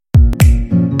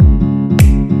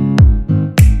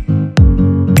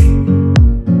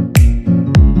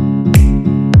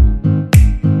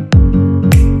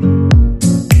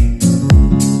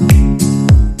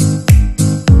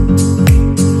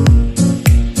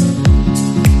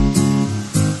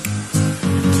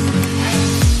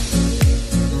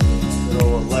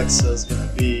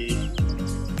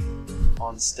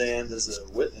stand as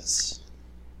a witness.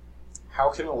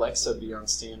 How can Alexa be on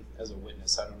stand as a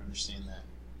witness? I don't understand that.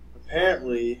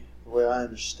 Apparently, the way I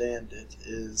understand it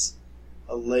is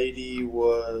a lady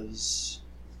was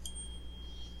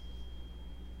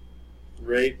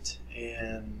raped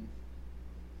and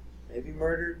maybe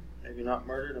murdered, maybe not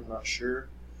murdered, I'm not sure.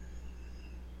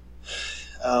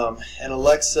 And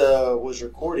Alexa was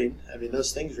recording. I mean,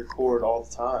 those things record all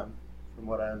the time, from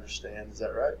what I understand. Is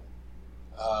that right?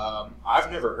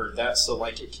 I've never heard that, so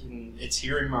like it's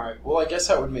hearing my. Well, I guess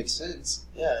that would make sense.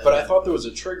 Yeah. But I thought there was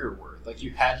a trigger word, like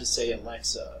you had to say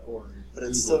Alexa or. But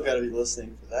it's still got to be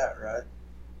listening for that, right?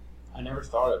 I never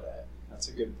thought of that. That's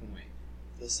a good point.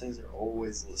 Those things are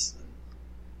always listening.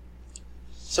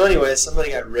 So anyway,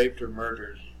 somebody got raped or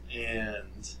murdered,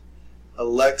 and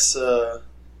Alexa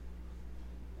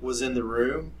was in the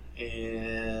room,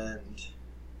 and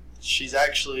she's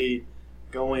actually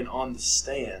going on the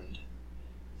stand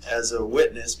as a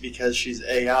witness because she's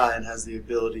AI and has the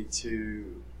ability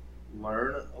to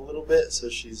learn a little bit, so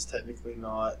she's technically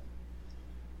not...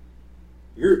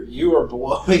 You are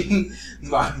blowing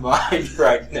my mind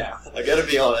right now. I gotta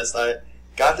be honest, I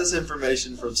got this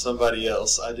information from somebody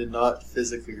else. I did not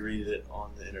physically read it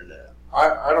on the internet.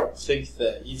 I don't think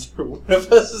that either one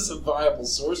of us is a viable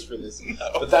source for this. No.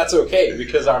 But that's okay,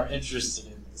 because I'm interested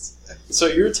in this. So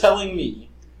you're telling me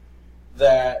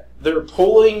that they're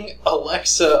pulling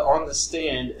Alexa on the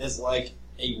stand as like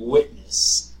a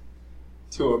witness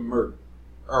to a murder.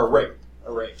 Or a rape.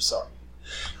 A rape, sorry.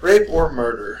 Rape or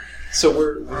murder. So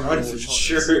we're not even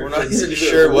sure. We're not even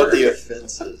sure what the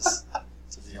offense is,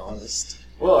 to be honest.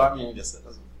 Well, I mean, I guess that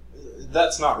doesn't...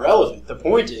 That's not relevant. The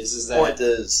point is that... The point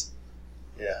is...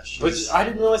 Yeah, but I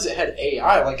didn't realize it had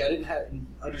AI. Like I don't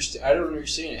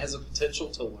understand. It has a potential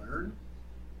to learn.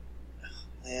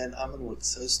 Man, I'm gonna look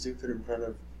so stupid in front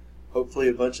of hopefully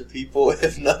a bunch of people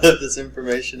if none of this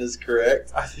information is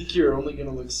correct. I think you're only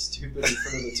gonna look stupid in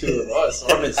front of the two of us,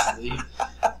 honestly,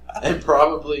 and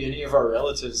probably any of our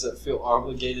relatives that feel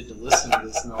obligated to listen to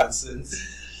this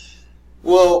nonsense.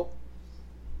 Well,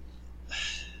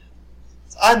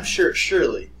 I'm sure,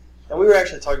 surely, and we were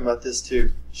actually talking about this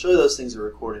too. Surely those things are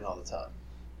recording all the time.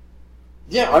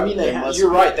 Yeah, I mean, you're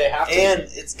right. They have to, and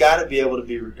it's got to be able to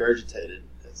be regurgitated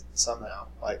somehow.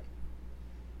 Like,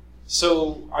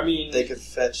 so I mean, they could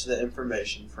fetch the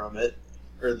information from it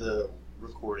or the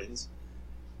recordings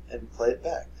and play it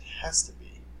back. It has to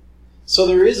be. So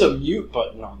there is a mute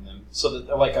button on them, so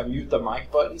that like a mute the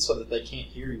mic button, so that they can't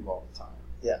hear you all the time.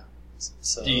 Yeah.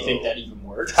 So, do you think that even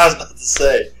works? I was about to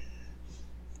say.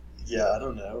 Yeah, I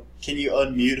don't know. Can you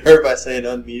unmute her by saying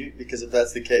unmute? Because if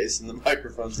that's the case, then the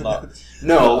microphone's not.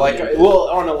 No, well,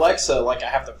 on Alexa, like I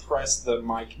have to press the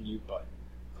mic mute button.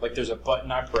 Like there's a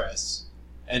button I press,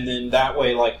 and then that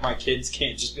way, like my kids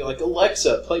can't just be like,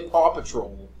 Alexa, play Paw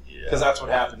Patrol, because that's what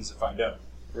happens if I don't.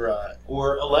 Right.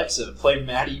 Or Alexa, play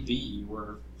Maddie B,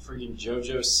 or freaking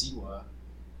JoJo Siwa.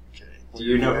 Okay. Do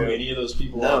you know who any of those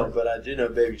people are? No, but I do know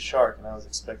Baby Shark, and I was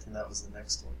expecting that was the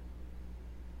next one.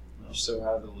 You're so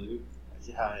out of the loop.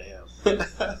 Yeah, I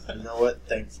am. You know what?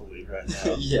 Thankfully, right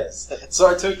now. Yes. So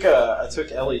I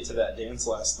took Ellie to that dance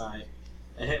last night,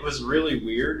 and it was really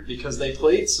weird because they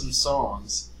played some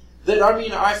songs that, I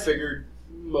mean, I figured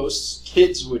most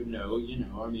kids would know. You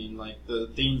know, I mean, like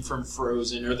the theme from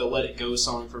Frozen or the Let It Go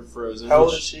song from Frozen. How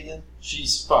old is she again?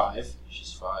 She's 5.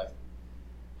 She's 5,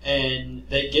 and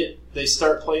they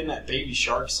start playing that Baby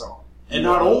Shark song, and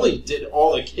not only did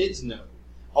all the kids know.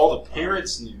 All the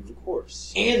parents knew. Of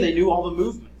course. And they knew all the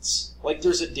movements. Like,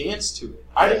 there's a dance to it.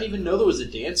 I didn't even know there was a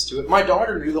dance to it. My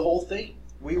daughter knew the whole thing.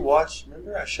 We watched...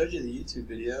 Remember I showed you the YouTube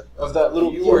video? Of that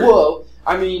little... Well,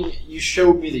 I mean, you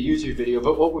showed me the YouTube video,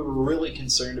 but what we were really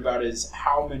concerned about is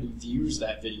how many views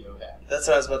that video had. That's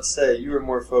what I was about to say. You were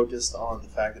more focused on the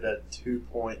fact that it had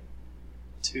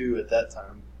 2.2 at that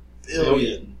time.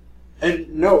 Billion.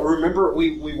 And no, remember,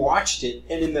 we watched it,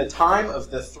 and in the time of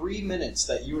the 3 minutes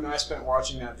that you and I spent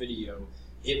watching that video,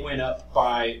 it went up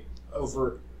by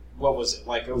over, what was it,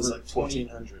 like over... It was like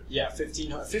 1,400. Yeah,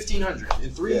 1,500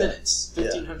 in 3 minutes,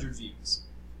 1,500 views.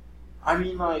 I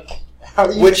mean, like, how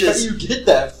do you get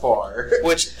that far?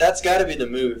 Which, that's got to be the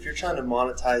move. If you're trying to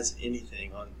monetize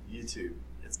anything on YouTube,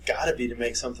 it's got to be to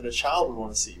make something a child would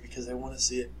want to see, because they want to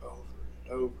see it over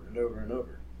and over and over and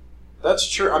over. That's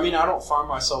true. I mean, I don't find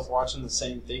myself watching the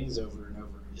same things over and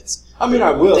over again. I mean,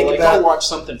 I will. Like, I'll watch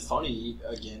something funny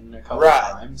again a couple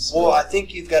times. Well, I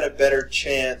think you've got a better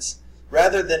chance,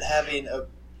 rather than having a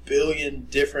billion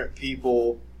different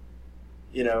people,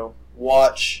 you know,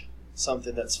 watch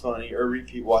something that's funny or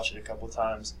repeat watch it a couple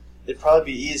times. It'd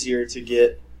probably be easier to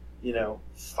get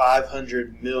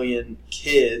 500 million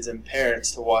kids and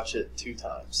parents to watch it 2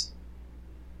 times,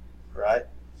 right?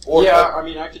 Or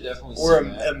I could definitely see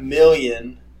that. A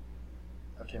million.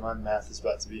 Okay, my math is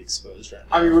about to be exposed right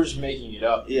now. I mean, we're just making it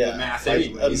up. Yeah, the math like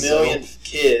anyway. a million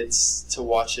kids to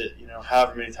watch it.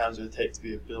 However many times it would take to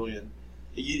be a billion.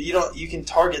 You can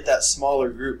target that smaller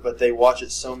group, but they watch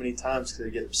it so many times because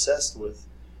they get obsessed with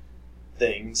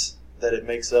things that it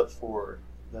makes up for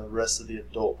the rest of the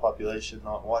adult population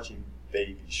not watching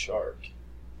Baby Shark.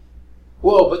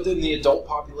 Well, but then the adult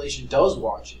population does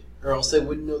watch it, or else they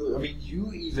wouldn't know. I mean,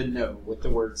 you even know what the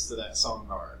words to that song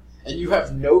are, and you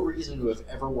have no reason to have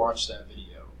ever watched that video.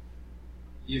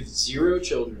 You have 0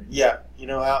 children. Yeah,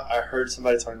 I heard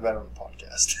somebody talking about it on the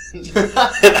podcast,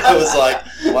 and I was like,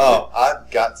 "Wow, I've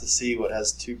got to see what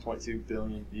has 2.2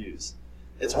 billion views."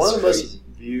 It's one of the most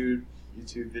viewed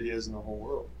YouTube videos in the whole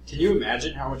world. Can you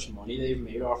imagine how much money they've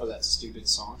made off of that stupid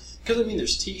song? Because I mean,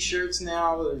 there's T-shirts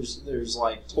now. There's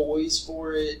like toys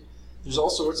for it. There's all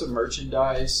sorts of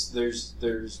merchandise. There's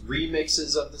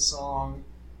remixes of the song,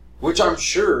 which I'm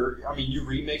sure. I mean, you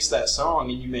remix that song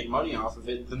and you make money off of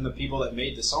it. Then the people that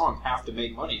made the song have to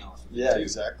make money off of it. Yeah, too.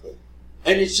 Exactly.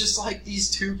 And it's just like these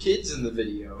 2 kids in the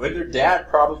video, and their dad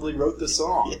probably wrote the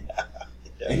song. Yeah.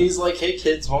 And he's like, "Hey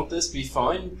kids, won't this be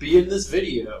fun? Be in this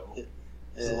video."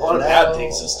 A lot of bad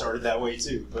things have started that way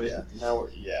too. But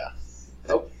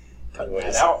Nope. Cut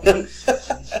that out.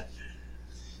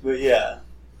 But yeah,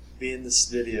 be in this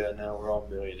video, and now we're all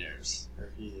millionaires. Or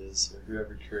he is, or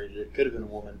whoever created it. Could have been a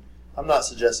woman. I'm not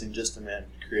suggesting just a man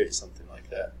could create something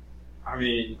like that. I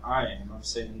mean, I am. I'm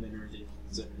saying men are the only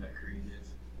ones that are that creative.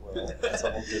 Well, that's a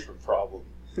whole different problem.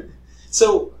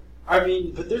 So, I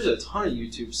mean, but there's a ton of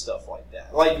YouTube stuff like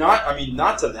that. Like,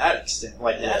 not to that extent.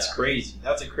 Like, that's crazy.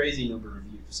 That's a crazy number of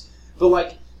views. But,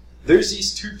 like, there's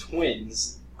these 2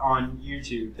 twins on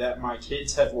YouTube that my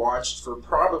kids have watched for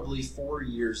probably 4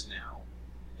 years now.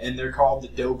 And they're called the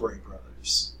Dobre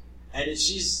Brothers. And it's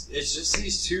just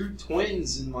these 2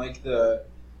 twins in, like, the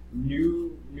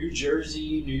New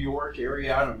Jersey, New York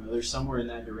area. I don't know. They're somewhere in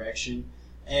that direction.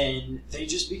 And they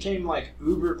just became, like,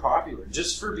 uber popular.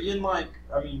 Just for being, like,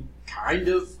 I mean, kind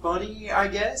of funny, I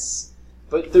guess.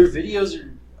 But their videos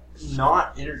are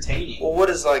not entertaining. Well, what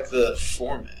is, like, the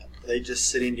format? Are they just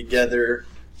sitting together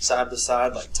side by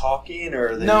side, like, talking? Or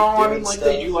are they doing like, stuff?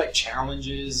 they do, like,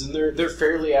 challenges. And they're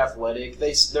fairly athletic.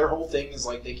 Their whole thing is,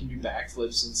 like, they can do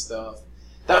backflips and stuff.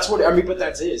 That's what, I mean, but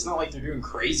that's it. It's not like they're doing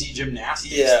crazy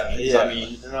gymnastics things. I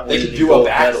mean, they can do a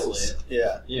backflip.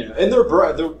 Yeah. And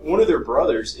one of their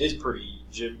brothers is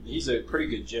he's a pretty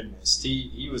good gymnast.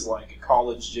 He was like a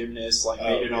college gymnast, like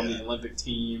made it on the Olympic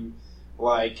team.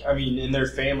 Like, I mean, and their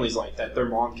family's like that. Their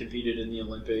mom competed in the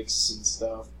Olympics and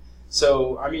stuff.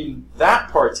 So, I mean, that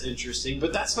part's interesting,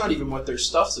 but that's not even what their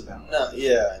stuff's about. No,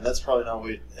 yeah, and that's probably not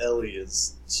what Ellie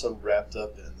is so wrapped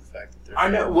up in. Fact that I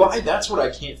know. Well, that's what I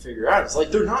can't figure out. It's like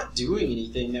they're not doing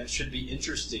anything that should be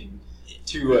interesting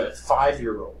to a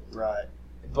 5-year-old. Right.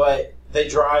 But they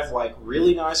drive, like,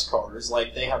 really nice cars.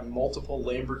 Like, they have multiple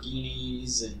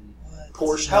Lamborghinis and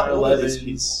Porsche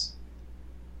 911s.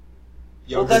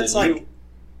 Well, that's like...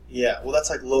 Yeah, well, that's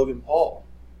like Logan Paul.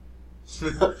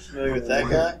 Familiar with that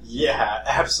guy? Yeah,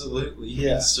 absolutely.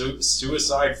 Yeah.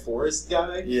 Suicide Forest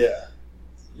guy? Yeah.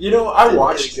 I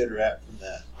watched... a good rap from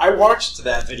that. I watched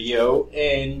that video,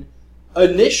 and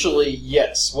initially,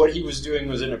 yes, what he was doing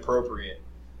was inappropriate.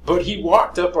 But he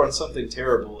walked up on something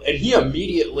terrible, and he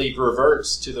immediately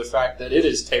reverts to the fact that it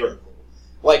is terrible.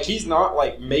 Like, he's not,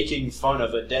 like, making fun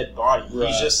of a dead body. Right.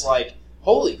 He's just like,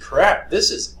 holy crap,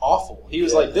 this is awful. He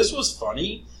was like, this was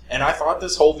funny, and I thought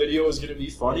this whole video was going to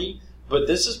be funny, but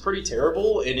this is pretty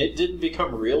terrible, and it didn't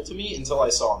become real to me until I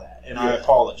saw that, and I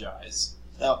apologize.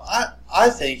 Now, I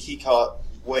think he caught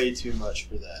way too much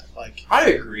for that. Like,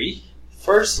 I agree.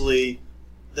 Firstly,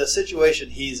 the situation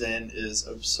he's in is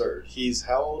absurd. He's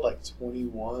how old? Like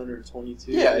 21 or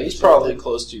 22? Yeah, he's probably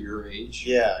close to your age.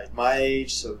 Yeah, my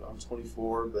age, so I'm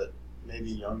 24, but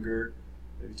maybe younger,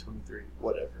 maybe 23,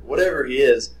 whatever. Whatever he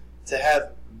is, to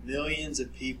have millions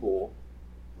of people,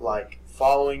 like,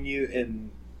 following you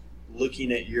and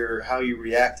looking at how you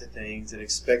react to things and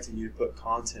expecting you to put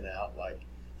content out, like,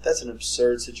 that's an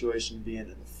absurd situation to be in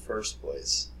the first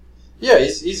place. Yeah,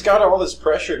 he's got all this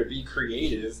pressure to be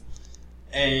creative,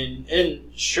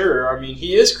 and sure, I mean,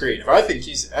 he is creative. I think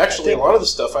he's actually, a lot of the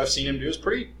stuff I've seen him do is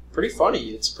pretty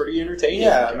funny. It's pretty entertaining.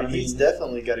 Yeah, I mean, he's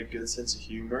definitely got a good sense of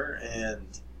humor,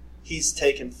 and he's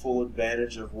taken full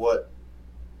advantage of what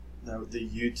the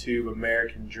YouTube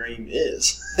American dream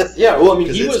is. Yeah, well, I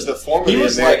mean, he was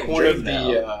like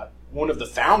one of the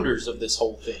founders of this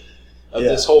whole thing. of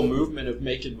this whole movement of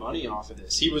making money off of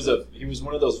this. He was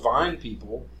one of those Vine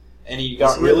people, and he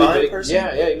got really big. Person?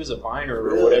 Yeah, he was a Viner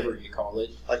or whatever you call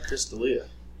it, like Chris D'Elia.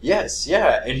 Yes,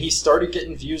 yeah, and he started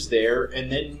getting views there,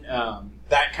 and then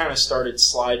that kind of started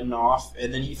sliding off,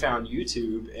 and then he found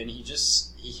YouTube, and he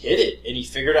hit it, and he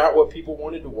figured out what people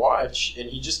wanted to watch, and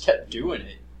he just kept doing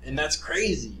it, and that's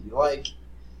crazy. Like,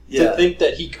 to think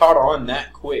that he caught on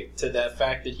that quick to that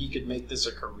fact that he could make this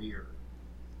a career.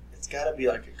 It's got to be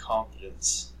like a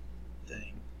confidence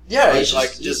thing. Yeah,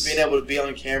 just being able to be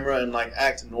on camera and like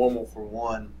act normal for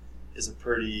one is a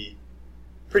pretty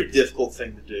difficult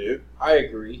thing to do. I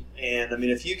agree. And I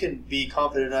mean, if you can be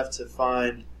confident enough to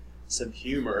find some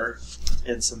humor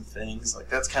in some things, like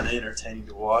that's kind of entertaining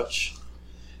to watch.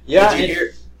 Yeah.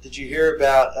 Did you hear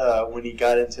about when he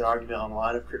got into an argument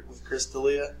online with Chris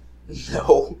D'Elia?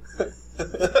 No.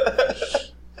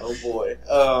 Oh boy.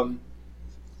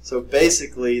 So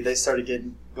basically, they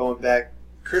started going back.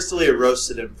 Chris D'Elia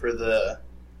roasted him for the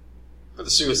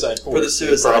suicide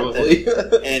probably.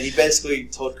 And he basically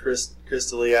told Chris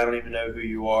D'Elia, "I don't even know who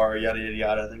you are," yada yada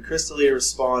yada. And then Chris D'Elia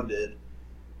responded,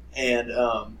 and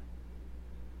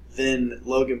then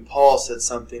Logan Paul said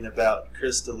something about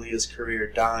Chris D'Elia's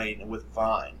career dying with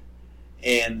Vine,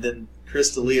 and then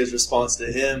Chris D'Elia's response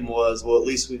to him was, "Well, at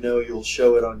least we know you'll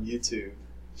show it on YouTube."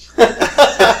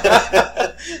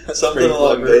 Something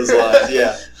along those lines,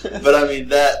 yeah. But I mean,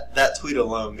 that tweet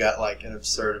alone got like an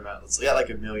absurd amount. It's got like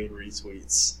 1 million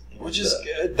retweets, which is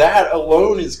that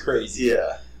alone is crazy.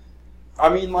 Yeah. I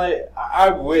mean, like, I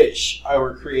wish I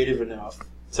were creative enough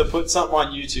to put something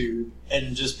on YouTube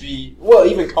and just be, well,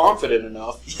 even confident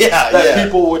enough that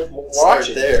people would watch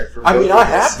it. There I mean, I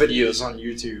have videos on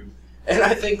YouTube, and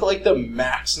I think like the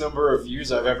max number of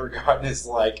views I've ever gotten is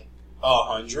like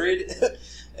 100.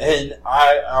 And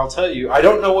I'll tell you, I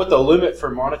don't know what the limit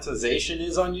for monetization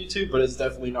is on YouTube, but it's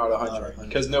definitely not 100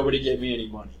 because nobody gave me any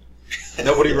money.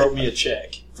 Nobody wrote me a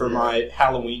check for my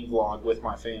Halloween vlog with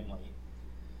my family,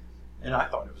 and I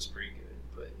thought it was pretty good.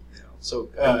 But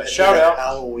so shout out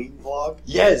Halloween vlog.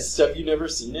 Yes, have you never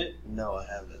seen it? No, I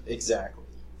haven't. Exactly.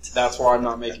 That's why I'm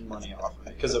not making money off of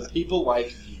it, because of people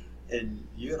like you. And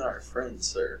you and I are friends,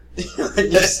 sir.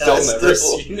 You've still never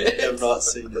seen it. I have not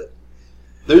seen it.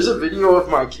 There's a video of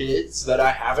my kids that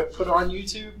I haven't put on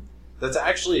YouTube that's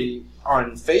actually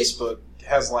on Facebook,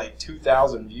 has like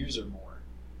 2,000 views or more.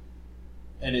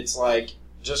 And it's like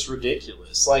just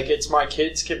ridiculous. Like, it's my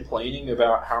kids complaining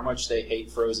about how much they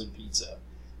hate frozen pizza.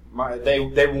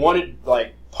 They wanted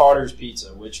like Potter's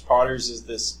Pizza, which Potter's is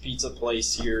this pizza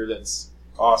place here that's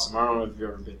awesome. I don't know if you've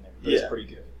ever been there, but it's pretty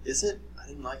good. Is it? I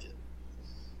didn't like it.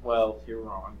 Well, you're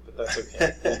wrong, but that's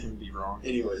okay. You can be wrong.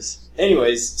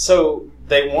 Anyways, so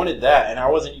they wanted that, and I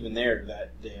wasn't even there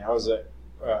that day. I was at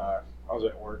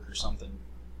work or something,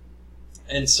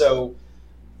 and so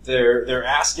they're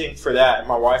asking for that, and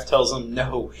my wife tells them,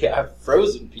 "No, we have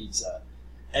frozen pizza,"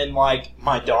 and like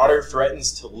my daughter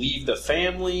threatens to leave the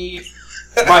family.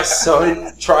 My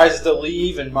son tries to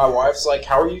leave, and my wife's like,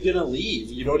 "How are you gonna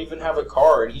leave? You don't even have a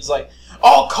car." And he's like,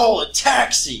 "I'll call a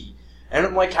taxi." And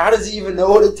I'm like, how does he even know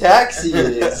what a taxi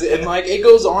is? And like, it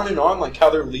goes on, like how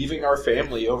they're leaving our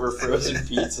family over frozen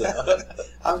pizza.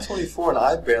 I'm 24 and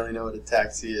I barely know what a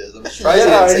taxi is. I'm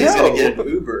surprised he's going to get an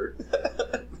Uber.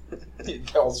 He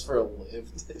calls for a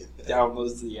Lyft.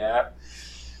 Downloads the app.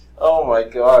 Oh my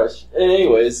gosh.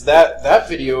 Anyways, that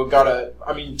video got I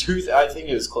think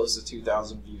it was close to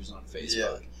 2,000 views on Facebook.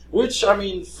 Yeah. Which, I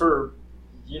mean, for,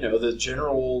 the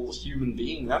general human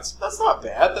being, that's not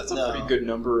bad. That's a pretty good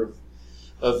number of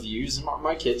views.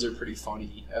 My kids are pretty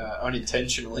funny,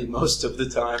 unintentionally most of the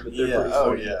time, but they're pretty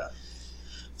funny. Yeah.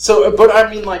 So, but I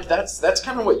mean, like, that's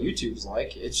kind of what YouTube's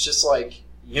like. It's just like,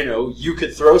 you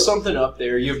could throw something up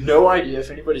there, you have no idea if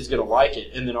anybody's going to like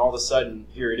it, and then all of a sudden,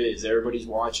 here it is. Everybody's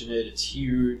watching it. It's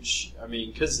huge. I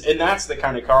mean, and that's the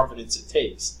kind of confidence it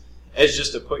takes, is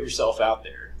just to put yourself out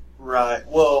there. Right.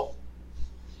 Well,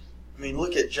 I mean,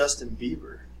 look at Justin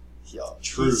Bieber.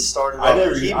 True. He started I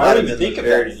didn't even think of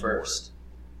that first.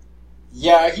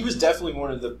 Yeah, he was definitely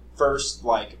one of the first,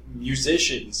 like,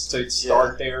 musicians to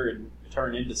start there and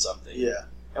turn into something. Yeah.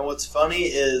 And what's funny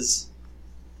is,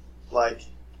 like,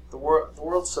 the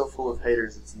world's so full of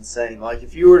haters, it's insane. Like,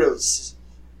 if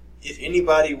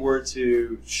anybody were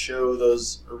to show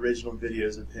those original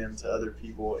videos of him to other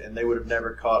people and they would have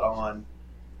never caught on,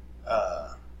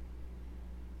 I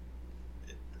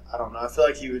don't know. I feel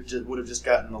like he would have just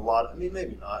gotten a lot of, I mean,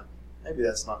 maybe not. Maybe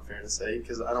that's not fair to say,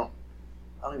 because I don't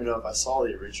even know if I saw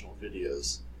the original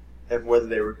videos and whether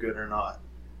they were good or not.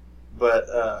 But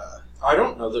I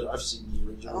don't know that I've seen the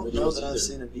original videos. I don't know that I've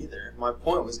seen them either. My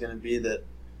point was going to be that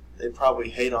they probably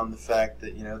hate on the fact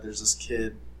that, there's this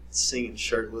kid singing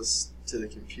shirtless to the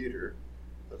computer.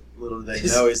 But little do they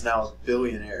know he's now a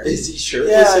billionaire. Is he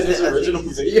shirtless in his original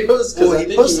videos? Well,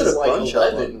 he posted a bunch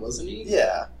of 11, them. Wasn't he?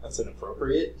 Yeah. That's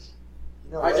inappropriate.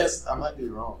 I guess I might be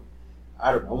wrong.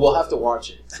 I don't know. We'll have to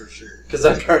watch it for sure. Because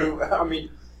I'm kind of,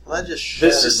 this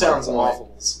just sounds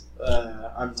awful.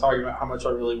 I'm talking about how much I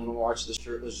really want to watch the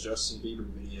shirtless Justin Bieber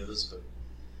videos,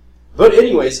 but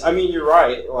anyways, you're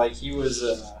right. Like he was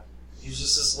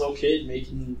just this little kid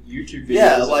making YouTube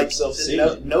videos of himself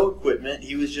singing. No equipment.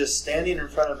 He was just standing in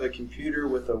front of a computer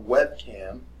with a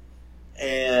webcam,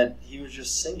 and he was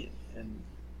just singing. And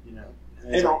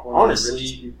and like honestly, one of the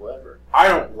richest people ever. I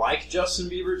don't like Justin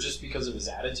Bieber just because of his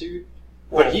attitude,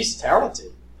 but he's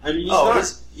talented.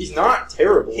 He's not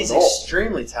terrible He's at all.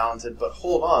 extremely talented, but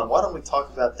hold on. Why don't we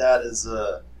talk about that as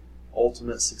a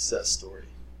ultimate success story?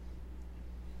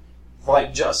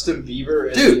 Like Justin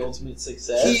Bieber as the ultimate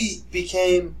success? He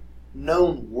became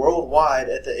known worldwide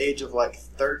at the age of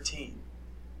 13.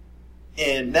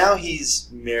 And now he's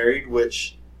married,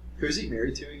 which... Who's he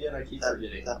married to again? I keep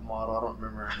forgetting. That model, I don't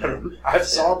remember her name. I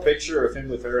saw a picture of him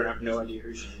with her, and I have no idea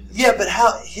who she is. Yeah, but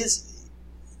how...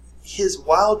 His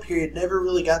wild period never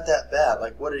really got that bad.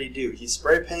 Like, what did he do? He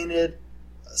spray painted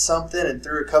something and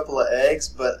threw a couple of eggs,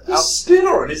 but... He spit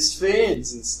on his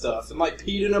fans and stuff, and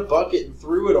peed in a bucket and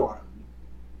threw it on him.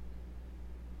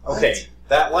 Okay,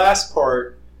 that last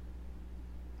part...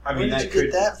 Where did you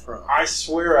get that from? I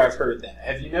swear I've heard that.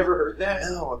 Have you never heard that?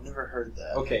 No, I've never heard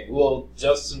that. Okay, well,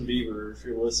 Justin Bieber, if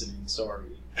you're listening,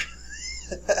 sorry.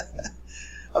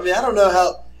 I don't know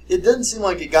how... It doesn't seem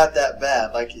like it got that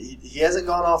bad. Like, he hasn't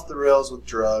gone off the rails with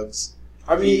drugs.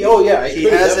 He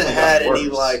hasn't had any,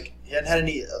 he hadn't had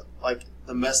any,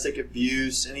 domestic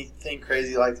abuse, anything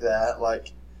crazy like that.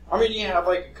 He had,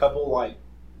 a couple,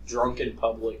 drunken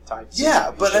public type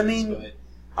Yeah, but,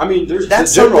 there's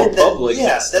that's the general public.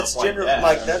 That's general.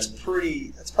 That's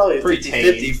probably a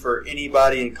 50-50 for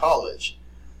anybody in college.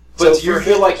 But do you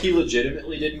feel like he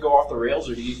legitimately didn't go off the rails,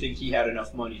 or do you think he had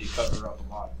enough money to cover up a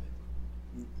lot of it?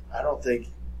 I don't think.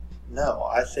 No,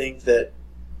 I think that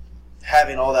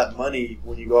having all that money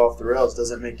when you go off the rails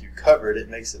doesn't make you covered. It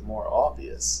makes it more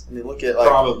obvious. Look at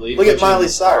look at Miley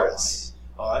Cyrus.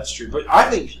 Oh, that's true. But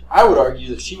I would argue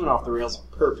that she went off the rails on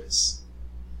purpose.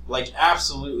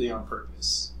 Absolutely on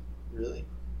purpose. Really?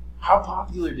 How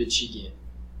popular did she get?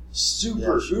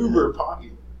 Uber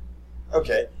popular.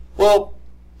 Okay. Well,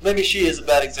 maybe she is a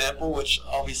bad example, which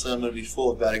obviously I'm going to be full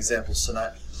of bad examples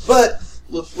tonight. But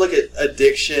look at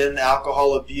addiction,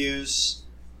 alcohol abuse.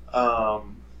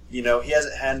 He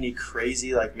hasn't had any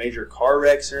crazy major car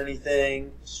wrecks or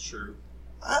anything. It's true.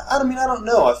 I don't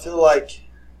know. I feel like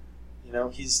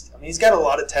he's got a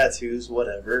lot of tattoos,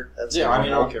 whatever. That's I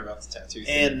don't care about the tattoos.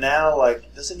 And now,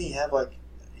 doesn't he have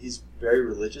he's very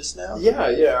religious now?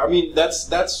 Yeah.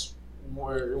 That's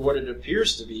more what it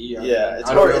appears to be. It's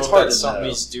I don't hard. know It's if hard that's to something know.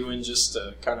 he's doing just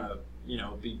to kind of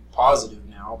be positive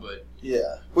now, but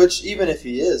yeah. Which even if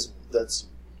he is, that's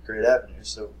a great avenue.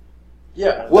 So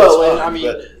yeah.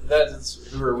 That's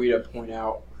who are we to point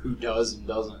out who does and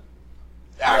doesn't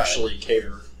actually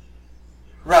care.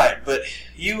 Right, but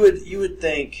you would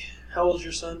think, how old is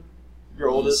your son? Your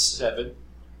oldest? 7.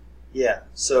 Yeah,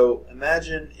 so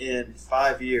imagine in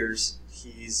 5 years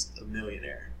he's a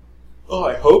millionaire. Oh,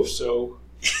 I hope so.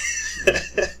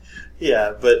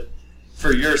 Yeah, but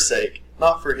for your sake,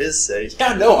 not for his sake.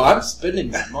 Yeah, no, I'm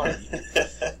spending that money.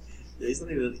 He's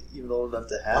not even old enough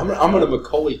to have I'm going to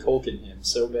Macaulay Culkin him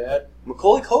so bad.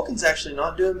 Macaulay Culkin's actually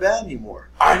not doing bad anymore.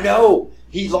 I know.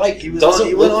 He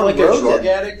doesn't look like a drug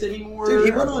addict anymore. Dude,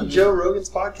 he went on Joe Rogan's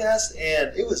podcast,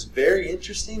 and it was very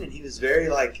interesting, and he was very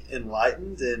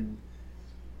enlightened and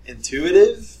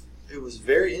intuitive. It was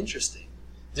very interesting.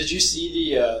 Did you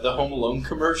see the Home Alone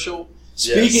commercial?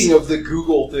 Speaking of the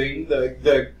Google thing,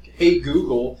 the Hey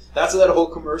Google, that's what that whole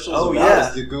commercial is about.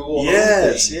 Is the Google Home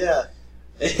thing. Yeah.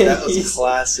 That was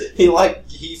classic.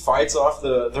 He fights off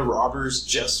the robbers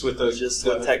just with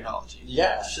with technology.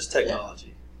 Yeah, it's just technology.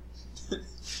 Yeah.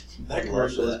 That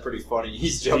commercial is pretty funny.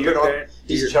 He's jumping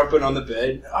on the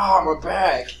bed. Oh, my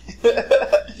back.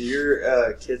 Do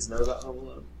your kids know about Home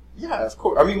Alone? Yeah, of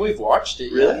course. We've watched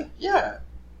it. Really? Yeah.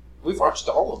 We've watched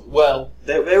all of them. Well,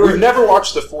 we've never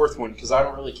watched the 4th one because I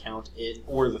don't really count it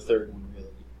or the 3rd one really.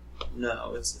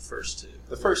 No, it's the first 2.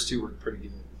 The first 2 were pretty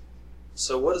good.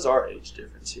 So what is our age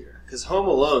difference here? Because Home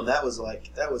Alone, that was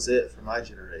it for my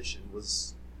generation.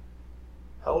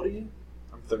 How old are you?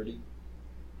 I'm 30.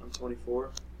 I'm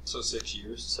 24. So 6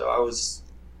 years. So I was...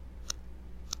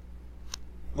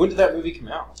 When did that movie come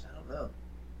out? I don't know.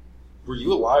 Were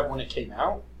you alive when it came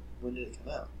out? When did it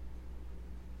come out?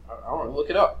 I don't know.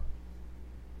 Look it up.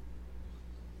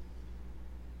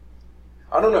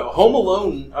 I don't know. Home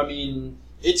Alone, I mean,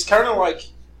 it's kind of like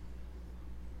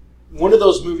one of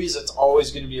those movies that's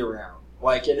always going to be around.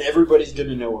 Like, and everybody's going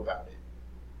to know about it.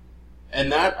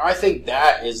 And that, I think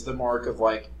that is the mark of,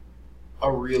 like,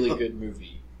 a really good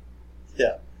movie.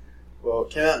 Yeah. Well,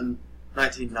 it came out in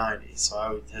 1990, so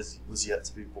I was yet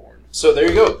to be born. So there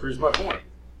you go. Proves my point.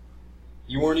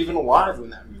 You weren't even alive when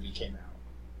that movie came out.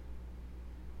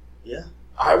 Yeah.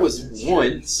 I was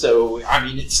one, so, I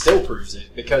mean, it still proves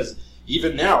it. Because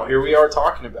even now, here we are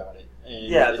talking about it. And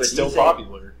yeah, it's still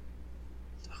popular.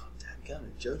 Oh, damn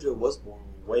it. JoJo was born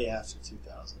way after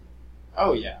 2000.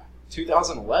 Oh, yeah.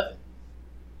 2011.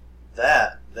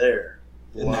 That, there.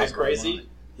 Isn't that crazy? Mind.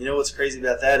 You know what's crazy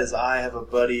about that is I have a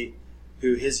buddy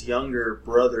who his younger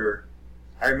brother,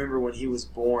 I remember when he was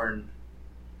born.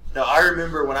 Now, I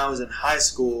remember when I was in high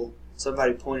school,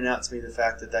 somebody pointed out to me the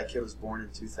fact that that kid was born in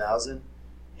 2000.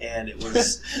 And it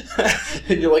was...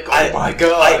 and you're like, oh my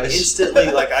gosh. I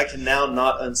instantly, like, I can now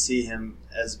not unsee him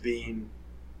as being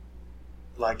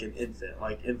like an infant,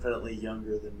 like infinitely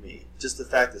younger than me. Just the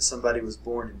fact that somebody was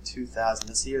born in 2000.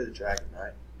 That's the year of the dragon,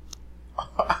 right?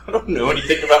 I don't know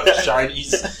anything about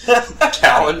Chinese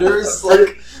calendars.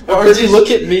 Like, or would you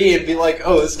look at me and be like,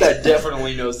 "Oh, this guy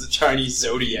definitely knows the Chinese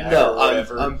zodiac"? No, or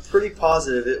whatever. I'm pretty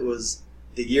positive it was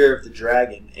the year of the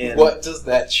dragon. And what does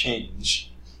that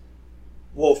change?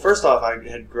 Well, first off, I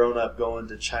had grown up going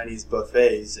to Chinese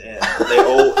buffets, and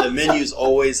the menus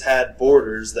always had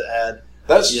borders that had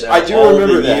I do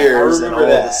remember that. I remember and all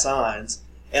that. the signs.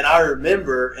 And I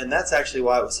remember, and that's actually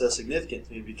why it was so significant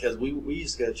to me, because we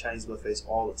used to go to Chinese buffets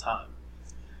all the time.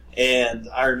 And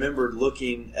I remember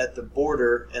looking at the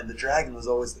border, and the dragon was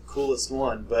always the coolest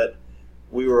one, but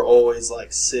we were always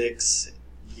like 6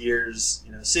 years,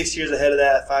 6 years ahead of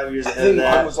that, 5 years ahead of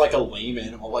that. Mine was like a lame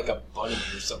animal, like a bunny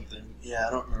or something. Yeah,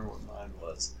 I don't remember what mine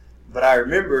was. But I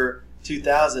remember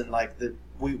 2000, like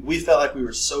we felt like we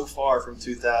were so far from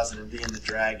 2000 and being the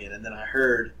dragon, and then I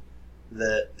heard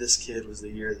that this kid was the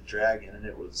year of the dragon, and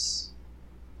it was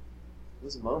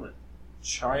a moment.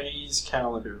 Chinese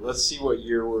calendar. Let's see what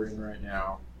year we're in right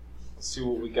now. Let's see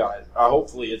what we got.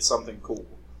 Hopefully it's something cool.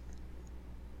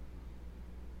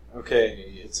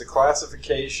 Okay, it's a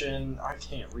classification. I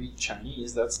can't read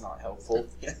Chinese. That's not helpful.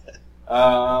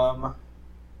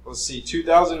 Let's see.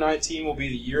 2019 will be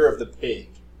the year of the pig.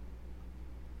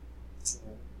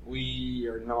 We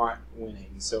are not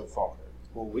winning so far.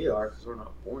 Well, we are, because we're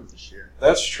not born this year.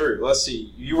 That's true. Let's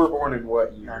see. You were born in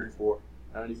what year? 94.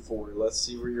 94. Let's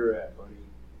see where you're at, buddy.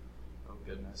 Oh,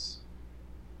 goodness.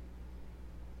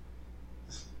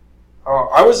 Oh,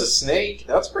 I was a snake.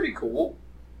 That's pretty cool.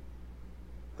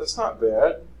 That's not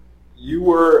bad. You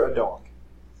were a dog.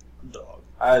 Dog.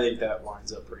 I think that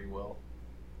lines up pretty well.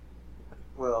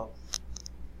 Well,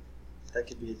 that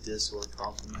could be a diss or a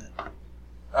compliment.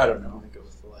 I don't I'm know. going to go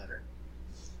with the latter.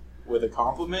 With a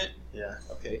compliment? Yeah.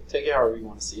 Okay, take it however you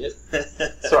want to see it.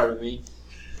 Sorry with me.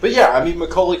 But yeah, I mean,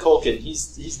 Macaulay Culkin,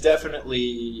 he's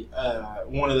definitely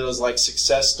one of those, like,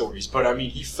 success stories. But, I mean,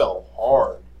 he fell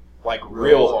hard. Like,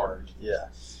 real hard. Yeah.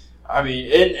 I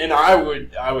mean, and I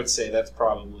would say that's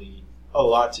probably a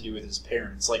lot to do with his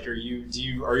parents. Like, are you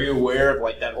aware of,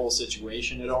 like, that whole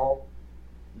situation at all?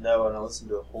 No, and I listened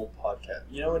to a whole podcast.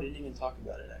 You know what? He didn't even talk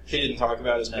about it, actually. He didn't talk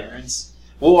about his parents?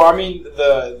 Well, I mean,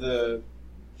 the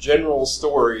general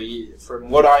story,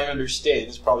 from what I understand,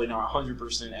 is probably not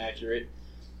 100% accurate.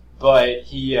 But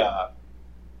he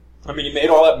made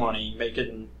all that money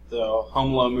making the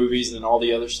Home Alone movies and all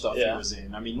the other stuff he was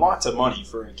in. I mean, lots of money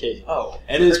for a kid. Oh,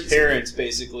 and his parents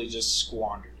basically just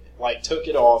squandered it. Like, took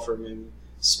it all from him,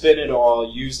 spent it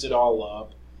all, used it all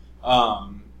up.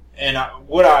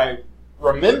 What I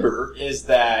remember is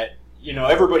that,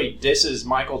 everybody disses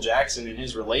Michael Jackson and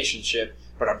his relationship,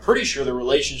 but I'm pretty sure the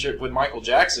relationship with Michael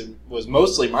Jackson was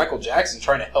mostly Michael Jackson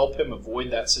trying to help him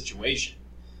avoid that situation.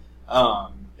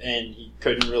 And he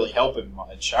couldn't really help him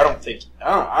much. I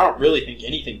don't really think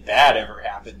anything bad ever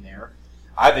happened there.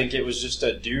 I think it was just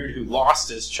a dude who lost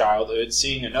his childhood,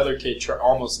 seeing another kid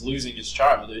almost losing his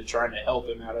childhood, trying to help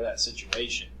him out of that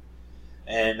situation.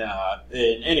 And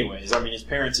anyways, I mean, his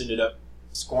parents ended up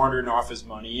squandering off his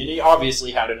money, and he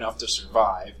obviously had enough to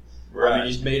survive. Right. I mean,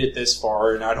 he's made it this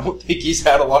far, and I don't think he's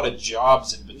had a lot of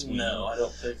jobs in between. No, I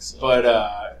don't think so. But,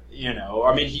 I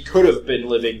mean, he could have been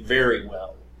living very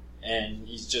well, and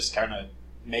he's just kind of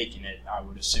making it, I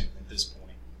would assume, at this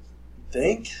point.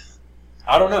 Think?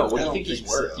 I don't know. What do you think he's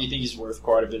worth? So. Do you think he's worth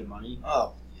quite a bit of money?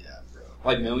 Oh, yeah, bro.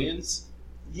 Like millions?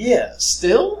 Yeah.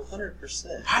 Still?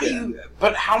 100%.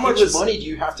 But how much money do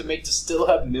you have to make to still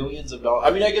have millions of dollars?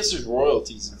 I mean, I guess there's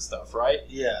royalties and stuff, right?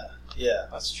 Yeah.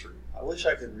 That's true. I wish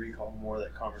I could recall more of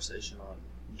that conversation on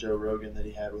Joe Rogan that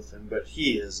he had with him, but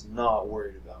he is not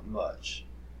worried about much.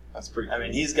 That's pretty cool. I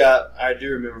mean, I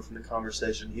do remember from the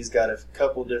conversation, he's got a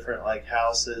couple different, like,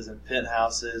 houses and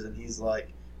penthouses, and he's, like,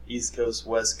 East Coast,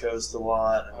 West Coast a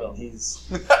lot. I mean, he's...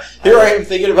 Here I am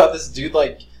thinking about this dude,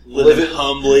 like, living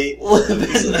humbly.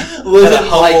 living a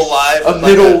humble life.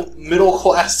 A middle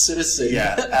class citizen.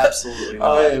 Yeah, absolutely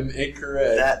not. I am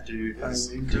incorrect. That dude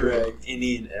is incorrect.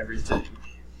 Any and everything.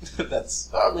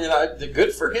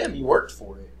 Good for him. He worked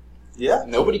for it. Yeah.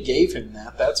 Nobody gave him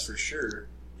that, that's for sure.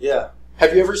 Yeah.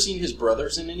 Have you ever seen his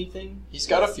brothers in anything? He's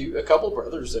got a couple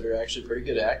brothers that are actually pretty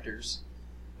good actors.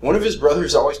 One of his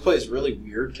brothers always plays really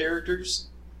weird characters.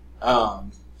 I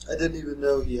didn't even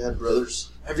know he had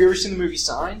brothers. Have you ever seen the movie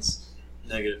Signs?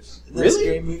 Negative. Isn't that Really? a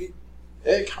scary movie?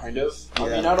 Kind of. Yeah. I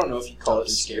mean, I don't know if you call it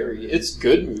scary. It's a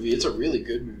good movie. It's a really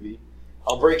good movie.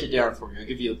 I'll break it down for you. I'll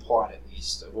give you the plot at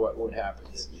least of what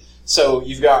happens. So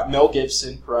you've got Mel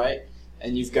Gibson, right?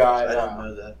 And you've got I don't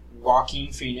know that.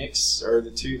 Joaquin Phoenix are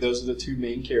the two. Those are the two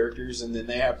main characters, and then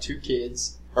they have 2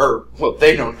 kids.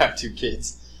 They don't have 2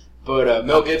 kids, but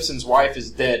Mel Gibson's wife is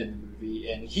dead in the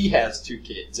movie, and he has 2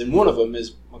 kids, and one of them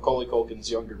is Macaulay Culkin's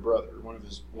younger brother, one of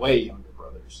his way younger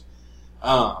brothers.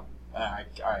 I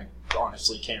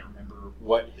honestly can't remember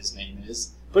what his name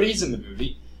is, but he's in the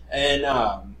movie.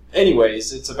 And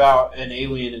anyways, it's about an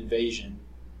alien invasion.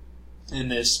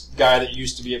 And this guy that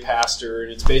used to be a pastor,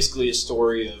 and it's basically a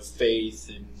story of faith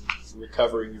and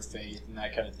recovering your faith and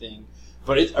that kind of thing.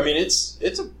 But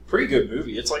it's a pretty good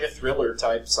movie. It's like a thriller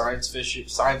type science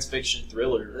fiction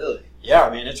thriller. Really? Yeah,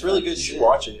 man, it's really good. You should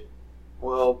watch it.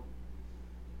 Well,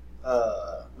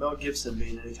 Mel Gibson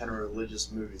being in any kind of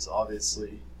religious movies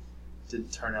obviously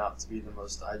didn't turn out to be the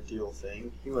most ideal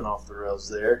thing. He went off the rails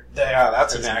there. Yeah,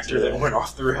 that's an actor that went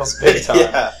off the rails big time.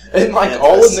 Yeah. And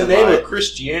all in the name of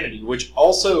Christianity, which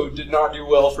also did not do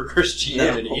well for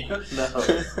Christianity. No, not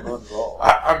at all.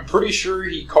 I'm pretty sure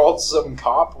he called some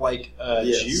cop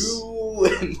Yes. Jew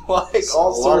and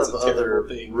all sorts of other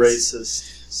things.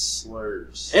 Racist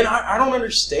slurs. And I don't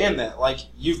understand that. Like,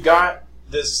 you've got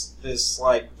this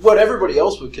what everybody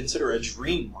else would consider a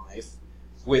dream life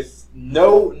with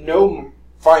no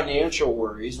financial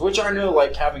worries, which I know,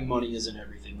 like, having money isn't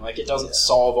everything. Like, it doesn't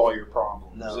solve all your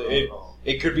problems. No,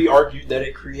 it could be argued that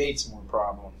it creates more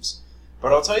problems.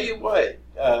 But I'll tell you what,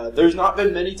 there's not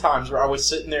been many times where I was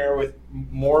sitting there with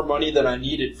more money than I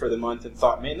needed for the month and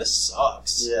thought, man, this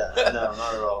sucks. Yeah, no,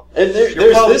 not at all. And there's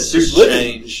this dude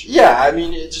living. Yeah, I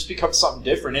mean, it just becomes something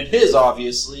different. And his,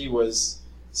 obviously, was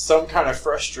some kind of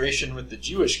frustration with the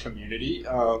Jewish community.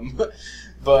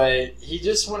 But he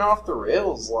just went off the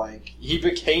rails. Like, he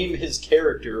became his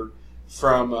character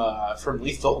from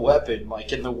Lethal Weapon,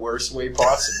 like, in the worst way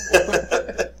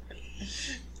possible.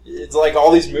 It's like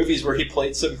all these movies where he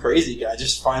played some crazy guy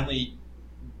just finally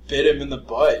bit him in the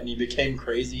butt, and he became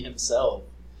crazy himself.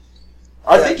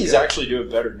 I think he's actually doing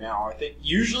better now. I think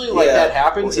usually that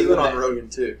happens. Well, he went on Rogan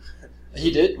too.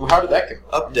 He did? How did that go?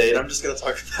 Update. I'm just going to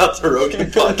talk about the Rogan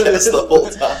podcast the whole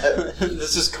time.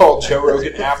 This is called Joe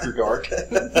Rogan After Dark.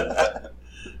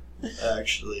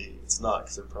 Actually, it's not,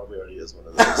 because there probably already is one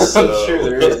of those. So. I'm sure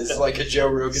there is. Like a Joe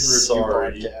Rogan review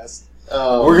podcast.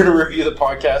 We're going to review the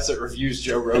podcast that reviews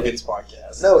Joe Rogan's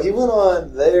podcast. No, he went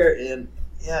on there, and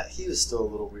yeah, he was still a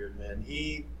little weird, man.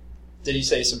 Did he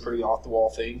say some pretty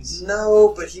off-the-wall things?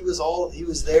 No, but he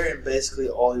was there, and basically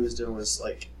all he was doing was,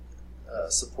 like,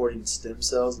 supporting stem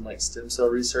cells and, like, stem cell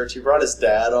research. He brought his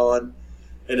dad on,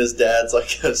 and his dad's,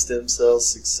 like, a stem cell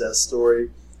success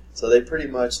story. So they pretty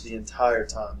much the entire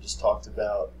time just talked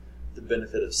about the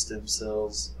benefit of stem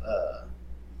cells.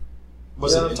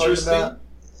 Was it interesting?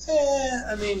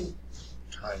 I mean,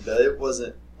 kinda. It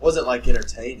wasn't like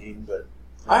entertaining, but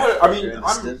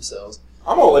stem cells.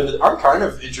 I'm kind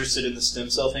of interested in the stem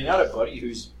cell thing. I had a buddy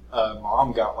whose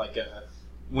mom got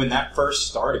when that first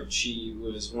started, she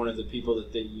was one of the people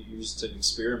that they used to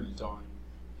experiment on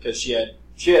because she had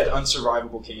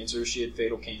unsurvivable cancer. She had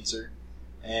fatal cancer,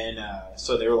 and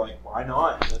so they were like, "Why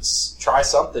not? Let's try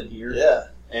something here." Yeah.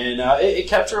 And it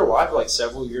kept her alive like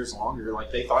several years longer.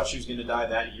 Like they thought she was going to die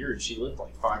that year, and she lived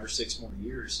like 5 or 6 more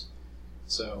years.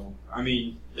 So I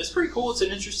mean, it's pretty cool. It's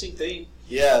an interesting thing.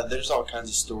 Yeah, there's all kinds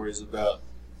of stories about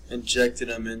injecting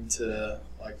them into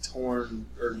like torn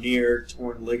or near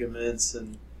torn ligaments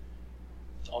and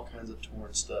all kinds of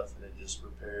torn stuff, and it just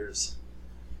repairs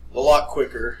a lot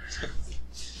quicker.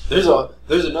 There's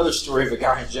another story of a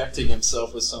guy injecting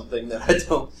himself with something that I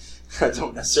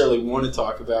don't necessarily want to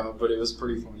talk about, but it was a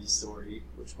pretty funny story.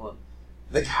 Which one?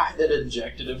 The guy that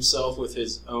injected himself with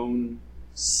his own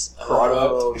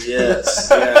product. Oh, yes.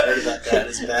 Yeah, I heard about that in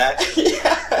his back.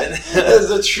 Yeah. As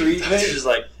a treatment. He's just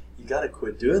like, You gotta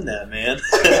quit doing that, man.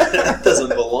 It doesn't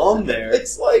belong there.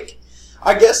 It's like,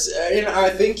 I guess, and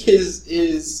I think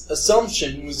his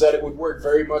assumption was that it would work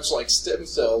very much like stem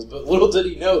cells, but little did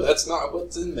he know that's not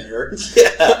what's in there. Yeah.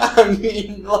 I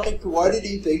mean, like, what did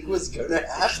he think was going to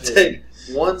happen? Take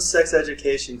one sex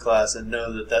education class and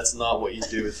know that that's not what you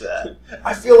do with that.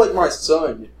 I feel like my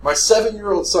son, my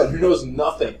 7-year-old son who knows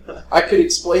nothing, I could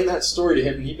explain that story to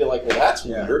him and he'd be like, well, that's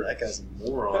weird. That guy's a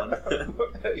moron.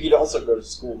 He'd also go to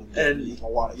school and be in a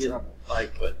lot of trouble.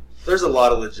 But there's a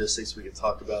lot of logistics we could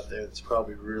talk about there that's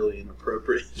probably really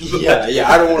inappropriate. Yeah,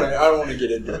 I don't want to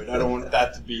get into it. I don't want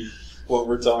that to be what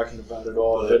we're talking about at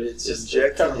all. But it's just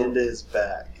injected into his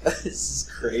back. This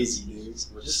is crazy, dude.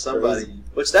 Just somebody, crazy.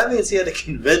 Which that means he had to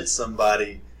convince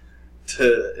somebody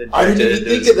to inject. I didn't even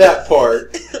think of that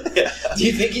part. Yeah. Do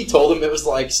you think he told him it was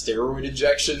like steroid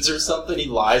injections or something? He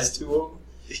lies to him.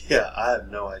 Yeah, I have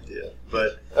no idea.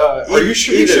 But are you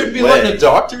sure you shouldn't be letting a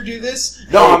doctor do this?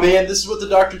 No, man, this is what the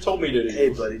doctor told me to do. Hey,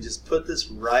 buddy, just put this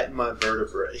right in my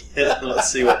vertebrae and let's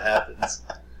see what happens.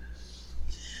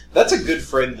 That's a good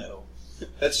friend, though.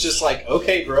 That's just like,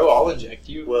 okay, bro, I'll inject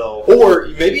you. Well, or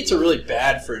maybe it's a really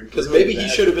bad friend, because really maybe he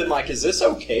should have been like, is this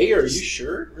okay? Are you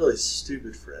sure? Really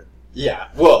stupid friend. Yeah,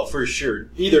 well, for sure.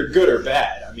 Either good or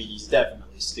bad. I mean, he's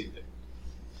definitely stupid.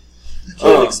 You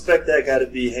can't expect that guy to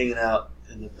be hanging out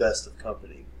in the best of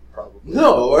company, probably.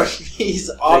 No, I mean, he's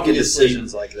obviously... making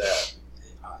decisions like that.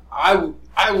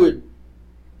 I would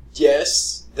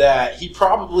guess that he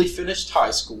probably finished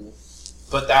high school,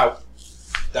 but that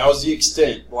was the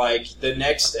extent. Like, the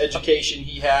next education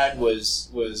he had was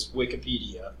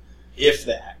Wikipedia, if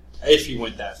he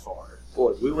went that far.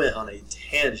 Boy, we went on a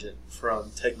tangent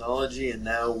from technology, and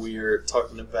now we're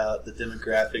talking about the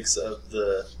demographics of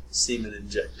the semen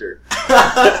injector.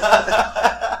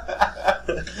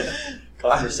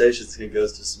 Conversations can go to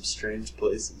some strange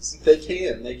places. They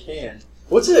can.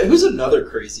 Who's another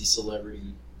crazy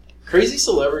celebrity? Crazy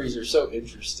celebrities are so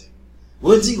interesting.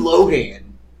 Lindsay Lohan.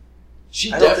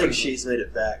 I don't think she's made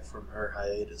it back from her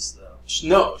hiatus, though.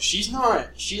 No, she's not.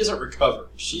 She hasn't recovered.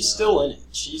 She's still in it.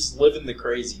 She's living the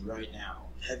crazy right now.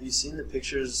 Have you seen the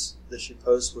pictures that she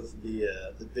posts with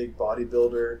the big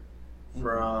bodybuilder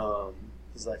from,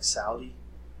 he's like Saudi?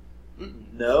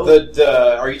 Mm-mm. No?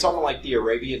 Are you talking like the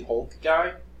Arabian Hulk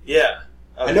guy? Yeah.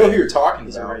 Okay. I know who you're talking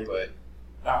He's about, Arabian.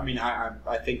 but I mean,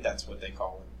 I think that's what they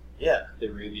call him. Yeah. The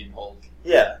Arabian Hulk.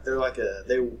 Yeah, they're like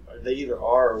they either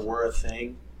are or were a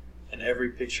thing, and every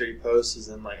picture he posts is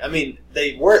in like, I mean,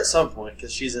 they were at some point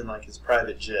because she's in like his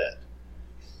private jet.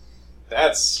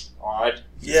 That's odd.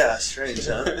 Yeah, strange,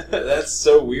 huh? That's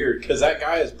so weird because that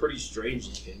guy is pretty strange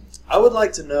looking. I would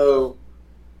like to know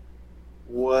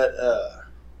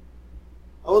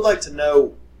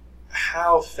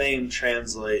how fame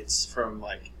translates from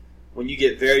like when you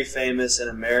get very famous in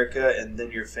America and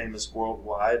then you're famous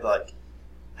worldwide. Like,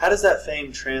 how does that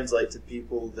fame translate to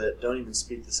people that don't even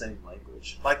speak the same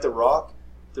language? Like The Rock.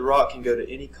 The Rock can go to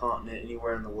any continent,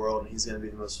 anywhere in the world, and he's going to be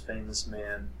the most famous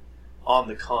man on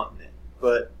the continent.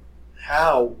 But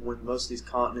how, when most of these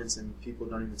continents and people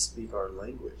don't even speak our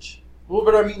language? Well,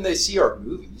 but I mean, they see our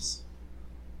movies.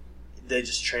 They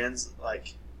just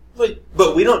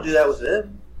but we don't do that with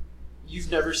them. You've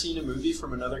never seen a movie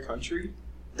from another country?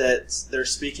 That they're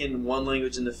speaking one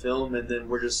language in the film, and then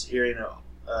we're just hearing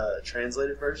a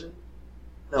translated version?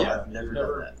 No, yeah, I've never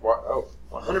done that. Oh,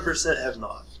 100% have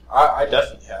not. I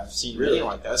definitely have seen Really? anything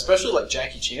like that, especially like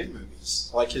Jackie Chan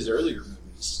movies, like his earlier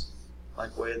movies.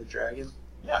 Like Way of the Dragon?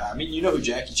 Yeah, I mean, you know who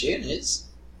Jackie Chan is.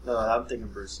 No, I'm thinking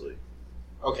Bruce Lee.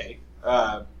 Okay.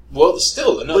 Well,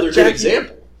 still, another good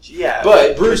example. Yeah,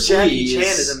 but Bruce Jackie Lee Chan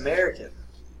is American.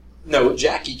 No,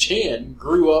 Jackie Chan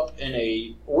grew up in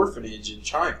a orphanage in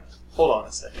China. Hold on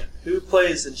a second. Who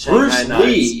plays in Shanghai Bruce Nights?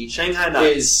 Lee Shanghai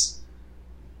Nights.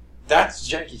 That's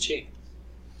Jackie Chan.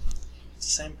 It's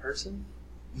the same person?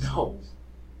 No.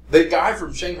 The guy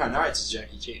from Shanghai Nights is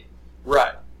Jackie Chan.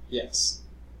 Right. Yes.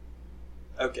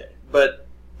 Okay. But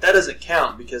that doesn't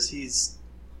count because he's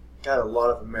got a lot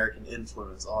of American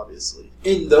influence, obviously.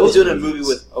 In those He's doing a movie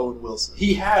with Owen Wilson.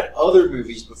 He had other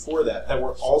movies before that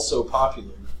were also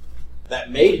popular,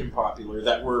 that made him popular,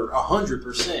 that were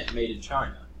 100% made in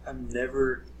China. I've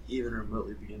never even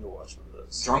remotely begun to watch one of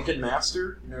those. Drunken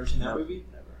Master? You never seen that movie?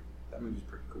 Never. That movie's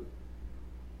pretty cool.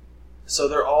 So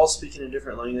they're all speaking a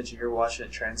different language and you're watching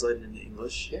it translated into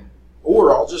English? Yeah.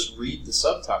 Or I'll just read the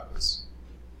subtitles.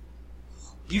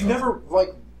 You've never,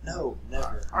 like... No,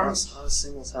 never. Not a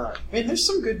single time. I mean, there's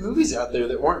some good movies out there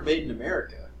that weren't made in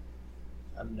America.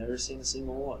 I've never seen a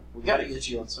single one. We got to get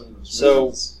you on some of those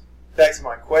movies. So, back to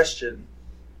my question.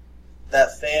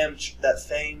 That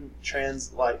fame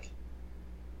trans, like...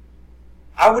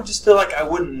 I would just feel like I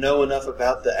wouldn't know enough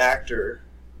about the actor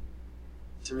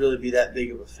to really be that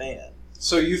big of a fan.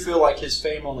 So you feel like his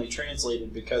fame only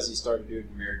translated because he started doing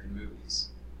American movies?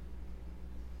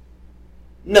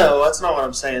 No, that's not what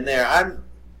I'm saying there.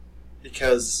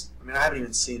 Because I haven't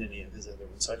even seen any of his other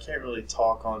ones, so I can't really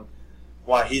talk on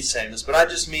why he's famous. But I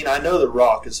just mean I know The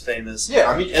Rock is famous. Yeah,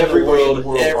 I mean in everywhere the in world, the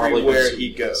world everywhere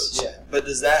he goes. Yeah. But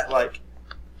does that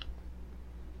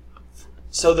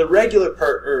so the regular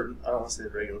or I don't want to say the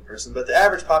regular person, but the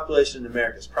average population in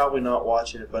America is probably not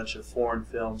watching a bunch of foreign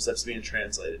films that's being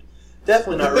translated.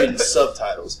 Definitely not reading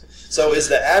subtitles. So is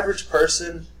the average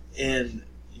person in,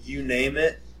 you name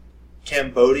it,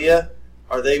 Cambodia,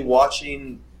 are they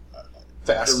watching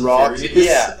Fast The Rock? and Furious?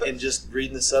 Yeah, and just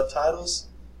reading the subtitles?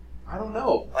 I don't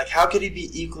know. Like, how could he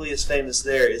be equally as famous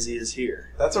there as he is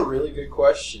here? That's a really good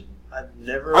question. I've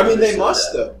never. I mean, they understood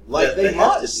must that. though. Like Yeah, they have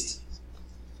to must.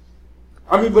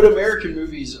 I mean, but American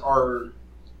movies are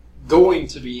going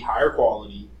to be higher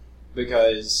quality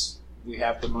because we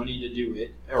have the money to do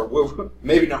it, or we'll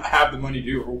maybe not have the money to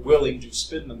do it, we're willing to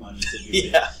spend the money to do it.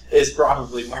 Yeah, Is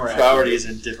probably more our priorities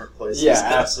in different places. Yeah,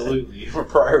 absolutely. Our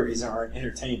priorities are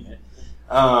entertainment.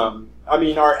 I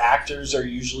mean, our actors are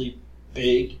usually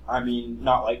big. I mean,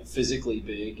 not like physically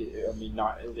big. I mean,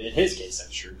 not in his case,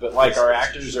 that's true. But like our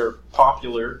actors are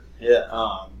popular. Yeah.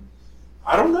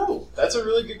 I don't know. That's a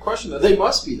really good question. Though. They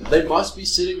must be. Though. They must be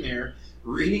sitting there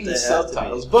reading the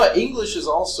subtitles. But English is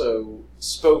also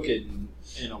spoken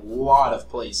in a lot of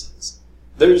places.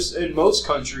 There's in most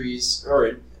countries,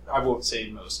 I won't say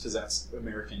in most because that's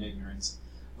American ignorance.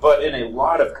 But in a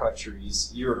lot of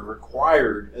countries, you're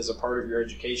required as a part of your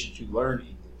education to learn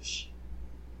English.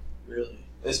 Really?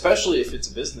 Especially if it's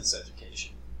a business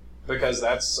education. Because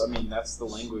that's the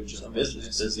language of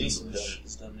business is English.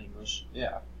 It's done in English.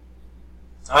 Yeah.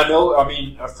 I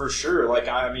know, for sure. Like,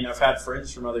 I've had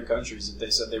friends from other countries that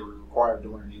they said they were required to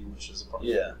learn English as a part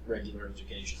of regular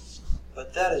education.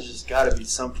 But that has just got to be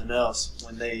something else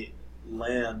when they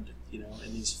land, in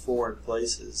these foreign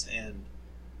places, and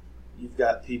you've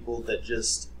got people that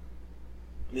just,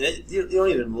 they don't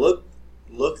even look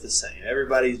the same.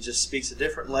 Everybody just speaks a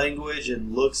different language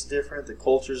and looks different. The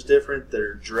culture's different.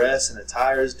 Their dress and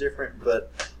attire is different,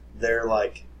 but they're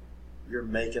like, you're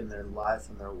making their life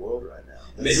and their world right now.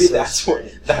 Maybe that's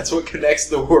what connects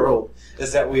the world,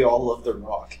 is that we all love The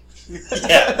Rock.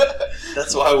 Yeah,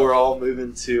 that's why we're all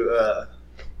moving to,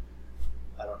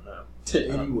 I don't know. To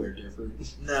anywhere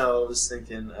different. No, I was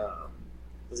thinking,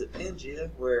 was it Pangea,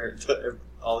 where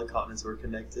all the continents were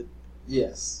connected?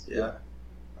 Yes. Yeah.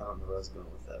 I don't know where I was going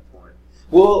with that point.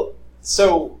 Well,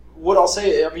 so what I'll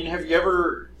say, have you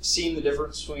ever seen the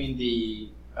difference between the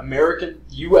American,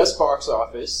 U.S. box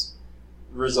office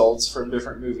results from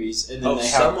different movies, and then they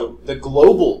have the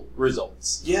global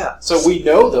results? Yeah. So we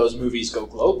know those movies go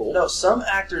global. No, some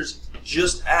actors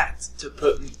just act to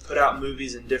put out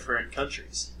movies in different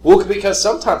countries. Well, because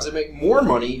sometimes they make more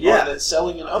money than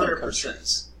selling in other 100%.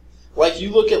 countries. Like, you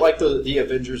look at, like, the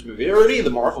Avengers movie, or any of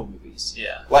the Marvel movies.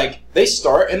 Yeah. Like, they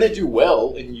start, and they do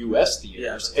well in U.S.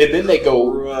 theaters, and then they go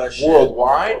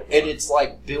worldwide, and it's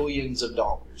like billions of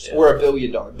dollars. Yeah. Or $1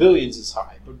 billion. Billions is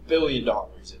high, but $1 billion at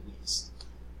least.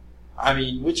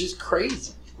 Which is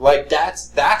crazy. Like,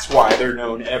 that's why they're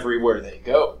known everywhere they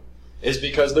go, is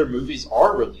because their movies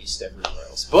are released everywhere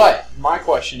else. But my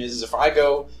question is if I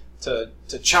go to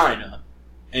China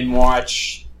and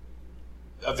watch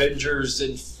Avengers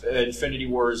Infinity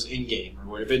Wars Endgame,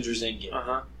 or what, Avengers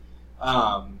Endgame.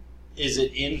 Is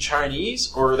it in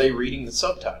Chinese, or are they reading the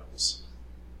subtitles?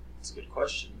 That's a good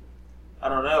question. I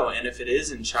don't know. And if it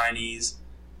is in Chinese,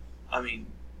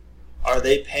 are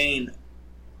they paying?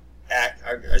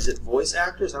 Is it voice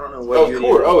actors? I don't know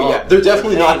what. Yeah, they're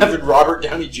definitely not having Robert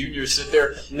Downey Jr. sit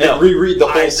there and reread the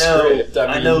whole script.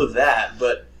 I know that,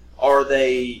 but are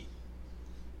they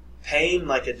paying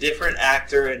like a different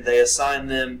actor and they assign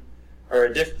them,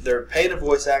 they're paying a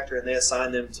voice actor and they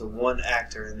assign them to one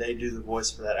actor and they do the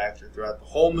voice for that actor throughout the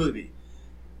whole movie?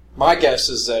 My guess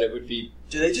is that it would be.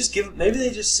 Do they just maybe they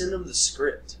just send them the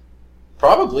script?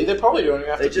 Probably. They probably don't even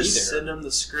have to be there. They just send them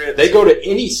the script. They go to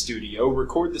any studio,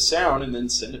 record the sound, and then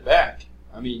send it back.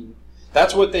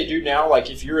 That's what they do now. Like,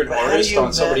 if you're an artist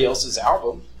on somebody else's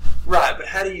album. Right,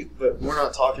 but we're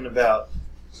not talking about.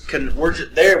 We're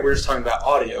just talking about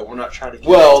audio. We're not trying to.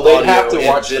 Well, they'd have to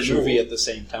watch the movie at the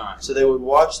same time. So they would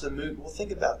watch the movie. Well,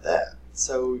 think about that.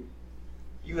 So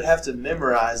you would have to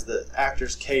memorize the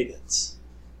actor's cadence,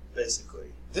 basically.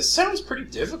 This sounds pretty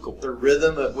difficult. The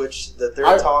rhythm at which that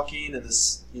they're talking, and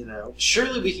this,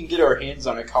 Surely we can get our hands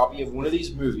on a copy of one of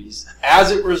these movies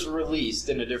as it was released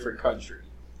in a different country.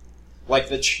 Like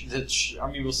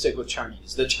we'll stick with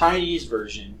Chinese. The Chinese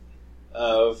version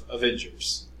of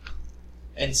Avengers,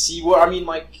 and see what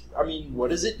what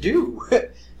does it do?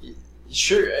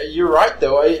 Sure, you're right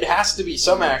though. It has to be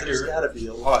some actor. There's got to be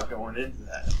a lot going into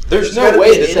that. There's no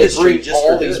way that they bring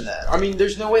all these.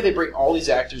 There's no way they bring all these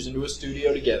actors into a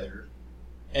studio together,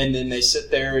 and then they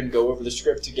sit there and go over the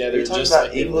script together. You're talking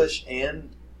about English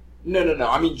and. No.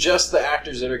 I mean, just the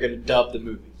actors that are going to dub the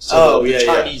movie. So the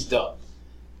Chinese dub.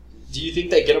 Do you think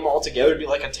they get them all together to be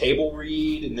like a table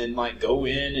read, and then like go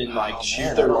in and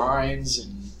shoot their lines?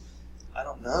 And I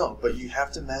don't know, but you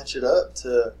have to match it up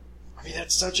to. I mean,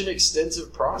 that's such an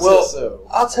extensive process, though.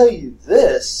 I'll tell you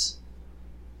this.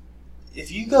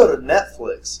 If you go to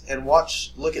Netflix and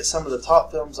look at some of the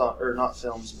top films or not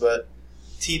films, but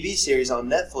TV series on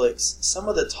Netflix, some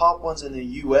of the top ones in the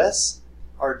U.S.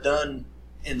 are done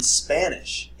in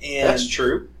Spanish. And that's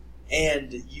true.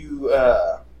 And you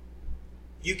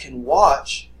can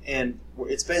watch, and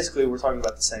it's basically, we're talking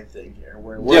about the same thing here.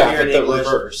 We're here in English,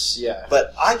 reverse, yeah.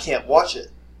 But I can't watch it.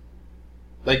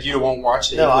 Like, you won't watch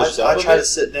the English dub? No, I try to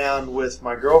sit down with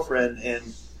my girlfriend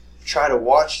and try to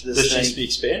watch this thing. Does she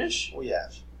speak Spanish? Well, yeah.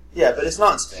 Yeah, but it's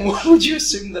not in Spanish. Why would you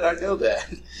assume that I know that?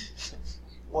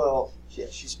 Well, yeah,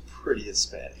 she's pretty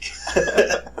Hispanic.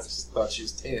 I just thought she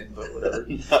was 10, but whatever.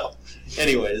 No.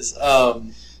 Anyways,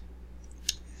 I'll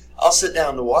sit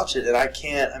down to watch it, and I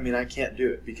can't do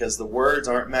it because the words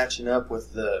aren't matching up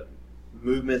with the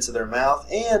movements of their mouth,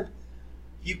 and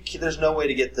there's no way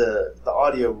to get the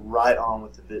audio right on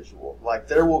with the visual. Like,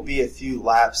 there will be a few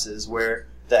lapses where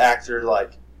the actor,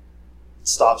 like,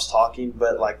 stops talking,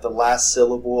 but, like, the last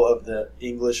syllable of the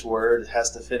English word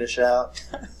has to finish out.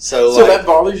 So that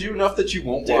bothers you enough that you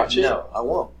won't watch it? No, I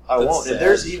won't. Sad. And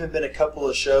there's even been a couple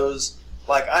of shows,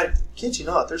 like, I kid you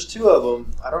not, there's two of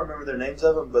them, I don't remember their names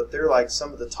of them, but they're, like,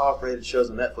 some of the top-rated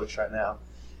shows on Netflix right now.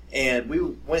 And we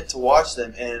went to watch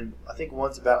them, and I think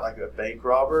one's about like a bank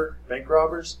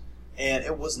robbers, and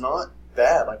it was not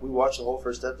bad. Like, we watched the whole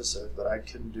first episode, but I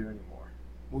couldn't do anymore.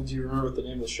 Well, do you remember what the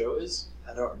name of the show is?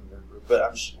 I don't remember, but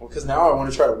I'm sure. Well, because now I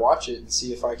want to try to watch it and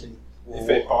see if I can, if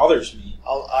it bothers me.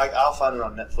 I'll find it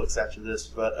on Netflix after this,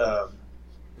 but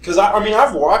because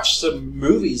I've watched some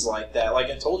movies like that. Like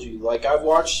I told you, like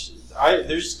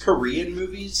there's Korean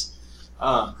movies.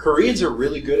 Koreans are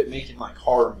really good at making like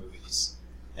horror movies.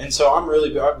 And so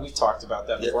we've talked about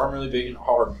that before, I'm really big into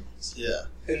horror movies. Yeah.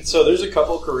 And so there's a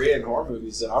couple of Korean horror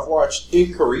movies that I've watched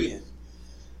in Korean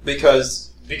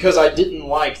because I didn't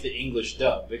like the English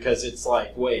dub because it's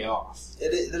like way off.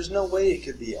 There's no way it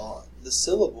could be on. The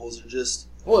syllables are just...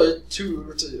 Well,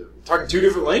 we're talking two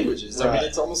different languages. Right. I mean,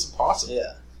 it's almost impossible.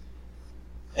 Yeah.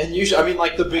 And usually,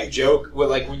 like the big joke,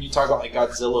 like when you talk about like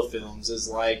Godzilla films is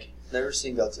like... Never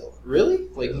seen Godzilla. Really?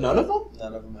 Like none of them?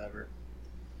 None of them ever.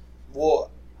 Well,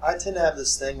 I tend to have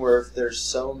this thing where if they're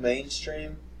so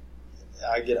mainstream,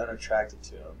 I get unattracted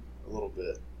to them a little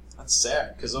bit. That's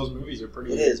sad because those movies are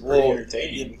pretty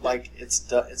entertaining. It's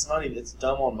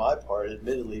dumb on my part,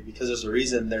 admittedly, because there's a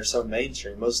reason they're so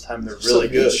mainstream. Most of the time, they're really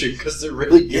good because they're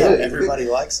really good. Yeah, everybody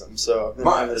likes them. So I've been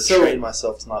having to train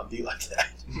myself to not be like that.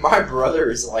 My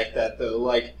brother is like that though.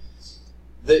 Like,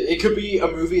 it could be a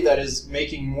movie that is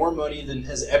making more money than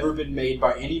has ever been made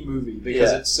by any movie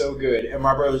because it's so good. And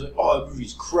my brother's like, oh, that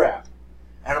movie's crap.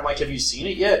 And I'm like, have you seen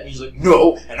it yet? And he's like,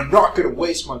 no, and I'm not going to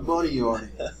waste my money on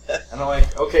it. And I'm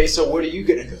like, okay, so what are you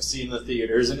going to go see in the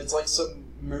theaters? And it's like some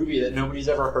movie that nobody's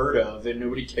ever heard of and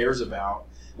nobody cares about.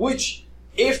 Which,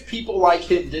 if people like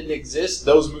him didn't exist,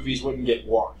 those movies wouldn't get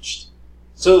watched.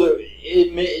 So,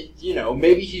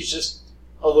 maybe he's just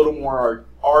a little more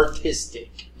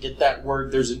artistic. Get that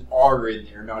word? There's an R in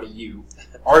there, not a U.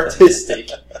 Artistic.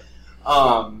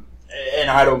 And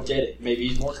I don't get it. Maybe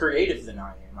he's more creative than I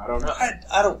am. I don't know.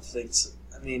 I don't think so.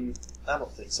 I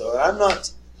don't think so. I'm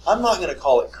not going to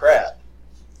call it crap.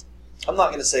 I'm not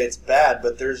going to say it's bad,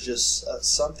 but there's just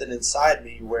something inside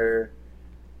me where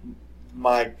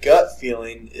my gut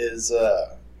feeling is,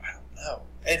 I don't know.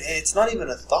 And it's not even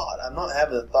a thought. I'm not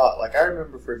having a thought. Like, I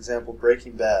remember, for example,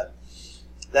 Breaking Bad.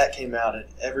 That came out, and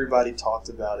everybody talked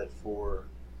about it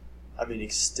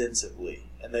extensively,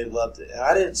 and they loved it. And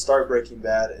I didn't start Breaking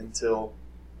Bad until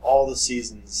all the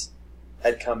seasons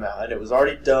had come out, and it was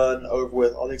already done, over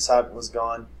with, all the excitement was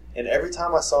gone, and every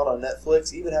time I saw it on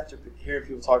Netflix, even after hearing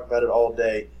people talk about it all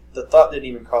day, the thought didn't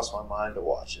even cross my mind to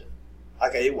watch it.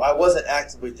 I wasn't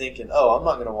actively thinking, oh, I'm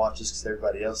not going to watch this because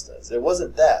everybody else does. It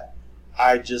wasn't that.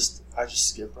 I just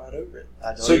skip right over it.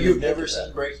 So you've never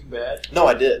seen Breaking Bad? No,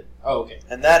 I did. Oh, okay.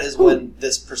 And that is when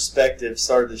this perspective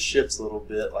started to shift a little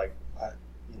bit. Like,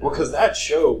 well, because that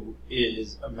show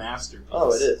is a masterpiece.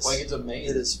 Oh, it is. Like, it's amazing.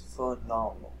 It is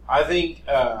phenomenal. I think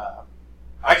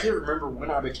I can't remember when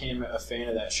I became a fan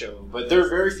of that show, but there are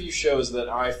very few shows that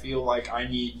I feel like I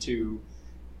need to,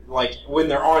 like, when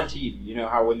they're on TV, you know,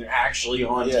 how when they're actually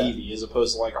on TV as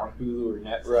opposed to, like, on Hulu or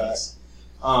Netflix.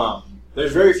 Right.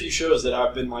 There's very few shows that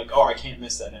I've been like, oh, I can't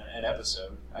miss that an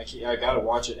episode. I got to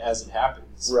watch it as it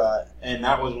happens. Right. And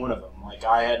that was one of them. Like,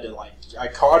 I had to, like, I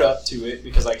caught up to it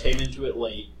because I came into it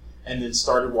late and then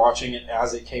started watching it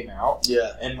as it came out.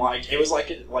 Yeah. And, like, it was like,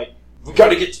 we got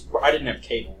to get to, I didn't have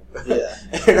cable. Yeah.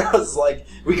 And I was like,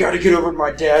 we got to get over to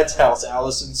my dad's house,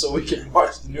 Allison, so we can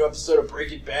watch the new episode of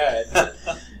Breaking Bad.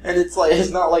 And it's like, it's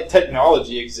not like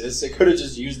technology exists. They could have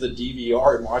just used the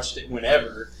DVR and watched it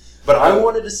whenever. But I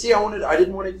wanted to see, I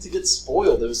didn't want it to get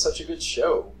spoiled. It was such a good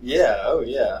show. Yeah, oh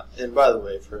yeah. And by the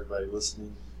way, for everybody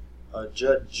listening,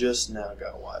 Judd just now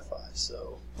got Wi-Fi,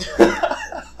 so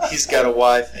he's got a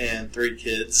wife and 3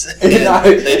 kids. And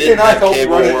I helped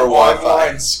run an Wi-Fi.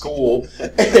 online school,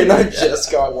 and I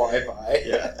just got Wi-Fi.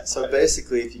 Yeah. So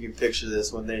basically, if you can picture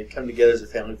this, when they come together as a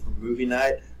family for movie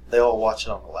night, they all watch it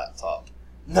on the laptop.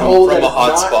 No, from that's a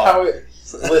hotspot. not how it...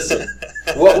 Listen,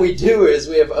 what we do is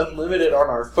we have unlimited on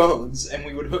our phones, and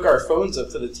we would hook our phones up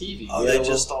to the TV. Oh, they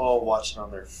just all watch it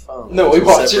on their phone. No, we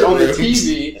watch it on the rooms.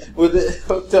 TV with it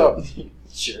hooked up.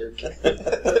 Jerk.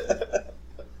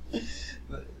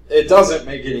 It doesn't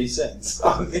make any sense.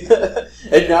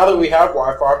 And now that we have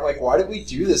Wi-Fi, I'm like, why did we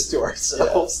do this to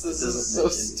ourselves? This is so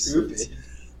stupid. Sense.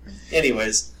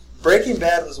 Anyways, Breaking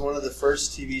Bad was one of the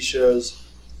first TV shows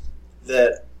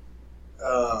that...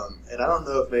 and I don't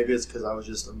know if maybe it's because I was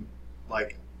just,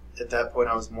 like, at that point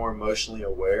I was more emotionally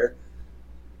aware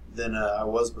than I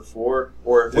was before,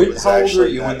 or if it was how actually... How old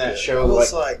were you when that show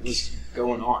was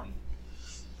going on?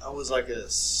 I was like a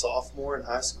sophomore in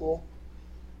high school.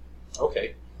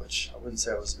 Okay. Which I wouldn't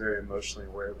say I was very emotionally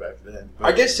aware back then. But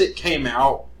I guess it came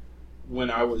out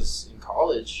when I was in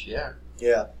college, yeah.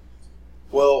 Yeah.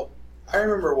 Well, I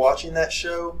remember watching that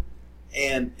show,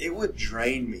 and it would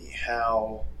drain me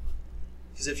how...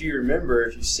 Because if you remember,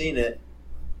 if you've seen it,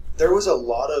 there was a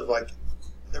lot of, like,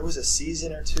 there was a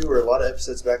season or two or a lot of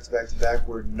episodes back to back to back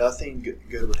where nothing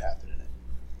good would happen in it.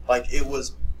 Like, it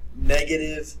was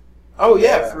negative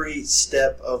every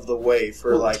step of the way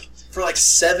for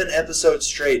 7 episodes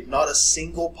straight. Not a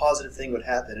single positive thing would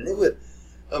happen. And it would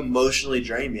emotionally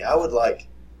drain me. I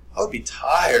would be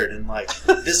tired and, like,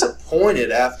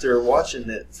 disappointed after watching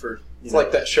it for... It's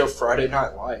like that show Friday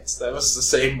Night Lights. That was the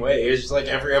same way. It was just like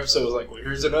every episode was like, well,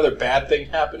 here's another bad thing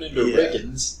happening to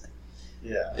Riggins.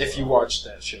 Yeah. If you watched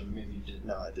that show, maybe you didn't.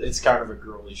 No, I didn't. It's kind of a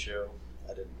girly show.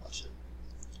 I didn't watch it.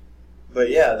 But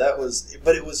yeah,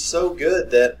 but it was so good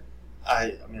that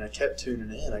I kept tuning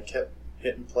in. I kept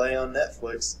hitting play on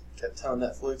Netflix, kept telling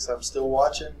Netflix I'm still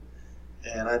watching,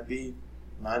 and I'd be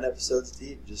 9 episodes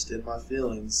deep, just in my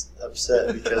feelings,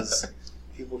 upset because...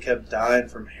 People kept dying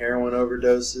from heroin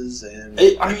overdoses, and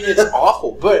it's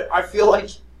awful. But I feel like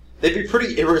they'd be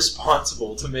pretty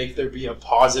irresponsible to make there be a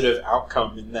positive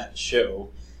outcome in that show.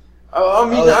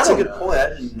 That's a good point.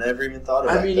 I never even thought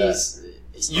about that.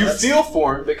 You feel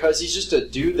for him because he's just a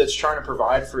dude that's trying to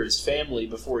provide for his family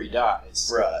before he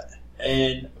dies,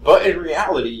 right? But in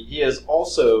reality, he is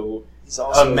also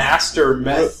a master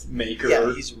meth maker.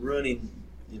 Yeah, he's ruining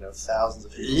thousands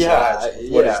of people's lives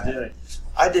with what he's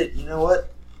doing. You know what?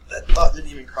 That thought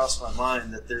didn't even cross my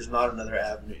mind that there's not another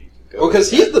avenue you can go. Well,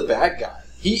 because he's the bad guy.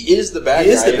 He is the bad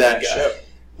guy in that show.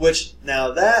 Which,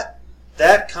 now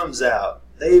that comes out.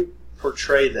 They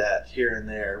portray that here and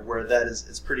there where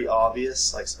it's pretty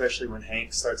obvious, like especially when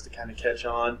Hank starts to kind of catch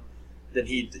on, then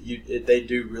they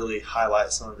do really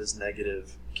highlight some of his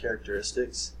negative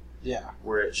characteristics. Yeah.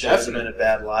 Where it shows him in a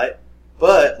bad light.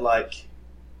 But, like,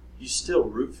 you still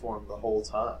root for him the whole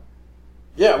time.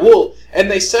 Yeah, well, and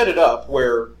they set it up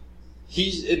where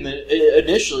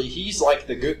initially he's like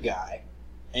the good guy,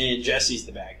 and Jesse's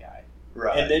the bad guy.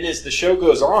 Right. And then as the show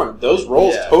goes on, those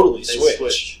roles totally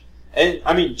switch.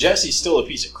 And Jesse's still a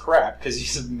piece of crap because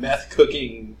he's a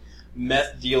meth-cooking,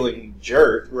 meth-dealing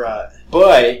jerk. Right.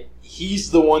 But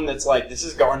he's the one that's like, this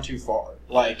has gone too far.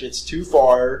 Like, it's too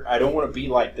far. I don't want to be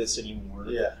like this anymore.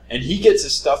 Yeah. And he gets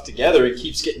his stuff together and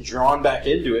keeps getting drawn back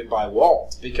into it by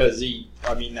Walt because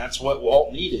that's what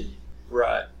Walt needed.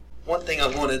 Right. One thing I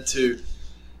wanted to...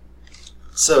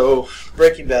 So,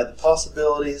 Breaking Bad, the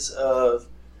possibilities of...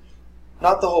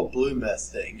 Not the whole blue meth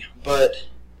thing, but...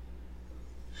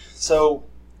 So,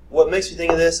 what makes me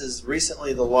think of this is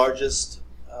recently the largest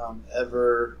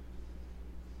ever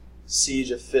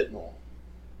siege of fentanyl.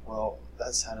 Well,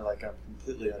 that sounded like I'm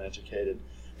completely uneducated.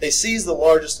 They seized the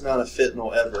largest amount of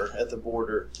fentanyl ever at the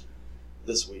border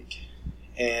this week.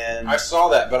 And I saw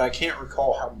that, but I can't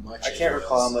recall how much I can't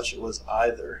recall how much it was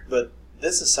either. But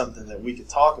this is something that we could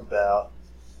talk about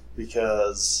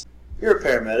because you're a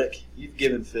paramedic. You've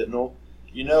given fentanyl.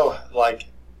 You know, like,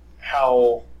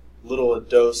 how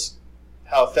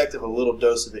effective a little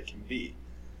dose of it can be.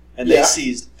 And they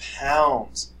seized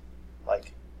pounds,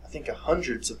 like, I think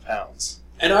hundreds of pounds.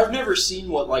 And I've never seen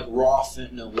what, like, raw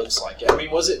fentanyl looks like. I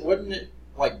mean, wasn't it,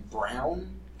 like,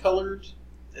 brown colored?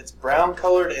 It's brown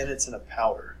colored and it's in a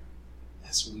powder.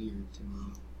 That's weird to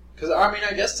me. Because, I mean,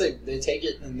 I guess they take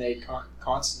it and they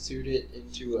constitute it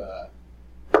into a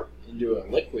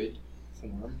liquid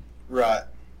form. Right.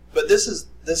 But this is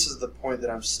the point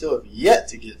that I'm still have yet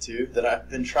to get to, that I've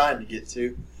been trying to get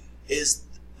to, is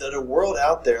that a world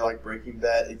out there like Breaking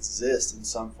Bad exists in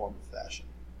some form of fashion.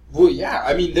 Well, yeah.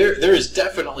 I mean, there is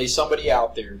definitely somebody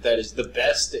out there that is the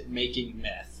best at making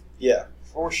meth. Yeah,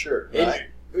 for sure. Right?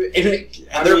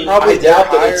 I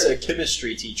doubt that it's a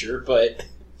chemistry teacher, but...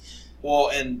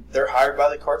 Well, and they're hired by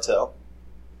the cartel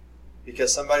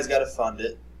because somebody's got to fund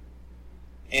it.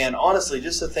 And honestly,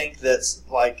 just to think that's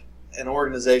like an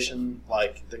organization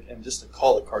like, and just to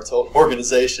call the cartel an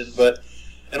organization, but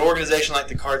an organization like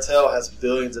the cartel has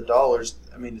billions of dollars.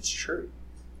 I mean, it's true.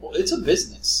 Well, it's a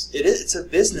business. It is. It's a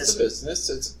business. It's a business.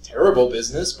 It's a terrible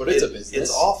business, but it's a business.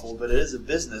 It's awful, but it is a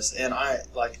business. And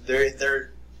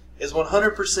there is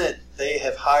 100%. They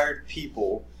have hired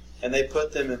people, and they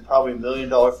put them in probably $1 million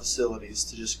facilities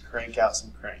to just crank out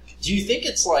some crank. Do you think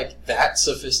it's like that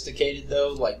sophisticated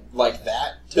though? Like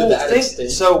that to that extent?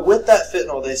 So with that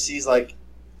fentanyl, they seize like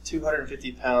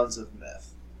 250 pounds of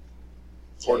meth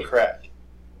or crack.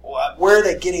 Well, where are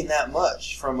they getting that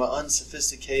much from an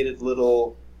unsophisticated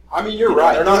little? I mean, you're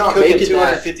right. They're not cooking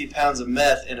 250 pounds of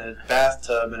meth in a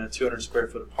bathtub in a 200 square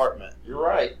foot apartment. You're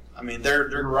right. I mean, they're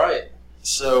right.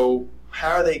 So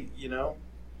how are they?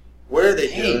 Where are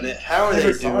they doing it? How are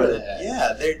they doing it?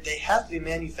 Yeah, they have to be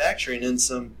manufacturing in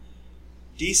some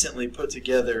decently put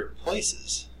together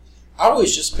places. I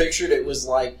always just pictured it was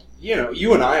like,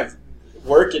 you and I have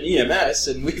worked in EMS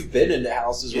and we've been into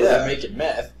houses where they're making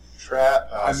meth. Trap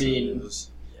houses. I mean,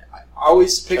 I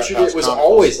always pictured it was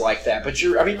always like that. But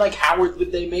how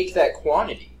would they make that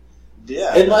quantity?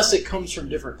 Yeah. Unless it comes from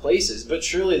different places. But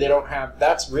surely they don't have...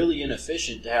 That's really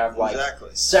inefficient to have,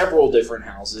 several different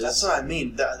houses. That's what I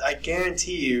mean. I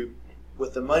guarantee you,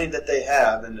 with the money that they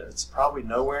have, and it's probably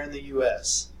nowhere in the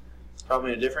U.S., it's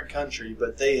probably in a different country,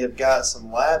 but they have got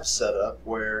some labs set up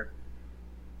where,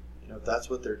 that's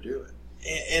what they're doing.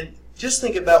 And just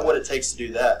think about what it takes to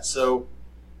do that. So,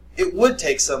 it would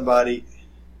take somebody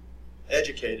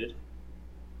educated...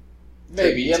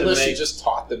 Maybe, unless you just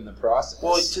taught them the process.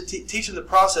 Well, to teach them the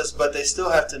process, but they still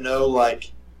have to know,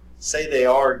 say they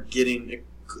are getting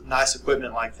nice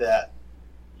equipment like that,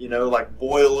 like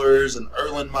boilers and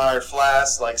Erlenmeyer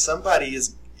flasks. Somebody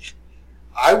is...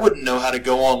 I wouldn't know how to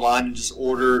go online and just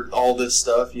order all this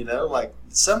stuff,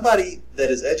 somebody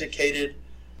that is educated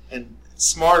and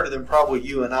smarter than probably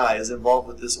you and I is involved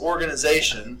with this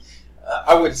organization.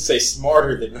 I wouldn't say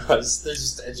smarter than us. They're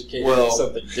just educated in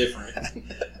something different.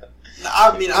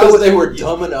 I mean, they were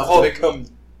dumb enough to become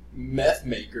meth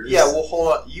makers. Yeah, well,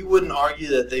 hold on. You wouldn't argue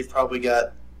that they've probably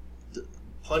got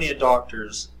plenty of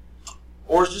doctors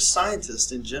or just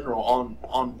scientists in general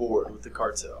on board with the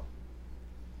cartel.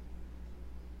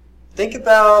 Think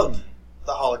about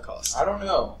the Holocaust. I don't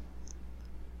know.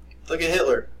 Look at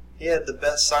Hitler. He had the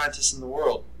best scientists in the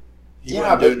world. He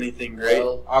wouldn't do anything great.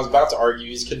 Well, I was about to argue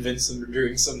he's convinced them they're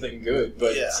doing something good,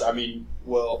 but I mean,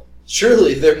 well...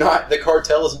 Surely they're not. The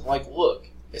cartel isn't like, look,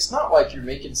 it's not like you're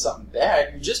making something bad.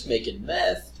 You're just making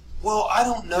meth. Well, I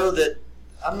don't know that.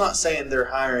 I'm not saying they're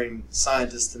hiring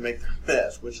scientists to make their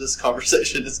meth, which this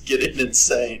conversation is getting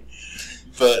insane.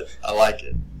 But I like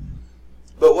it.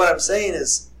 But what I'm saying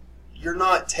is, you're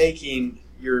not taking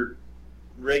your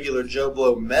regular Joe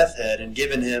Blow meth head and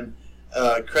giving him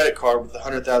a credit card with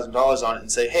 $100,000 on it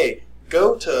and say, hey,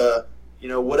 go to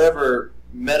whatever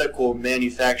medical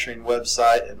manufacturing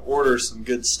website and order some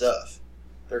good stuff.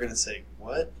 They're going to say,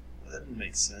 what? That doesn't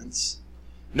make sense.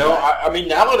 No, I mean,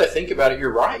 now that I think about it, you're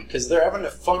right, because they're having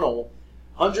to funnel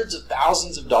hundreds of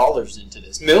thousands of dollars into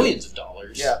this, millions of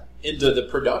dollars into the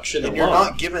production and you're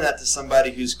not giving that to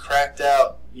somebody who's cracked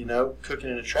out, cooking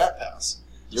in a trap house.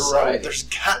 You're right. There's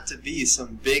got to be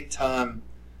some big time...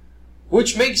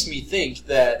 Which makes me think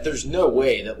that there's no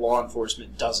way that law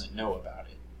enforcement doesn't know about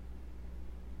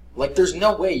it. There's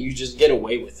no way you just get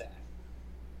away with that.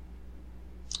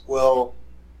 Well,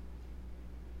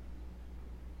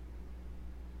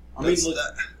 I mean,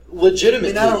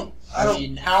 legitimately. I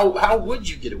mean, how would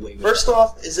you get away with First that?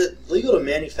 off, is it legal to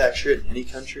manufacture it in any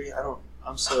country? I don't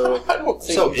think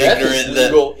so meth is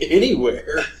legal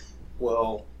anywhere.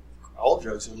 Well, all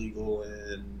drugs are legal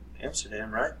in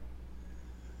Amsterdam, right?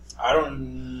 I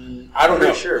don't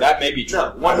know. Sure. That may be true.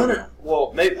 No, 100.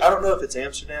 Well, maybe I don't know if it's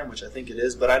Amsterdam, which I think it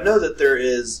is, but I know that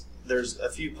there's a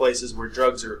few places where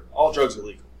all drugs are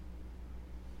legal.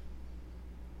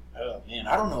 Oh man,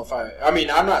 I don't know if I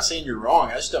mean, I'm not saying you're wrong.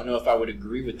 I just don't know if I would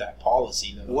agree with that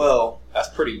policy though. Well, that's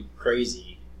pretty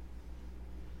crazy.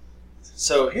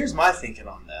 So here's my thinking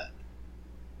on that.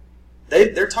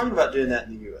 They're talking about doing that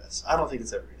in the U.S. I don't think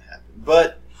it's ever going to happen,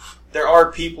 but there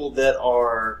are people that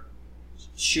are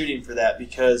shooting for that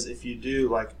because if you do,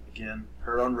 like, again,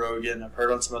 heard on Rogan, I've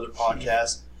heard on some other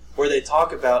podcasts where they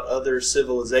talk about other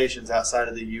civilizations outside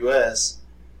of the U.S.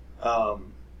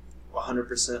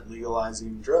 100%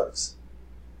 legalizing drugs.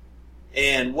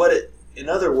 And in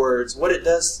other words, what it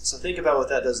does, so think about what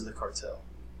that does to the cartel.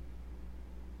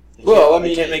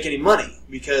 You can't make any money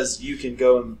because you can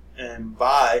go and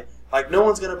buy, like, no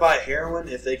one's going to buy heroin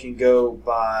if they can go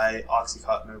buy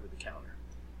Oxycontin over the counter.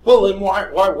 Well, then why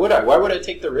would I? Why would I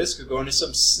take the risk of going to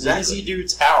some sleazy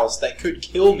dude's house that could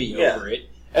kill me over it,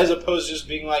 as opposed to just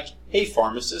being like, hey,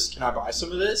 pharmacist, can I buy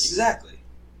some of this? Exactly.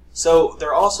 So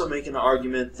they're also making an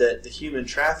argument that the human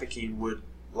trafficking would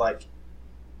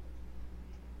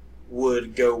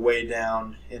go way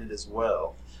down in it as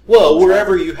well. Well,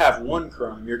 wherever you have one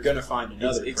crime, you're going to find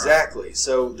another crime. Exactly.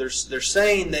 So they're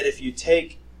saying that if you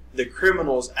take the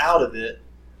criminals out of it,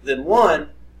 then one,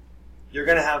 you're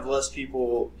going to have less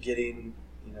people getting,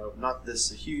 not this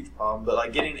is a huge problem, but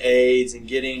like getting AIDS and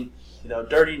getting,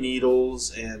 dirty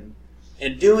needles and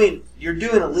you're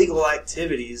doing illegal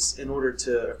activities in order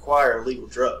to acquire illegal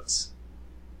drugs,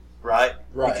 right?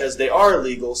 Because they are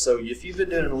illegal. So if you've been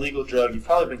doing an illegal drug, you've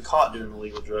probably been caught doing an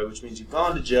illegal drug, which means you've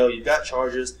gone to jail, you've got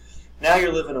charges. Now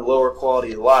you're living a lower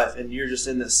quality of life, and you're just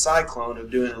in this cyclone of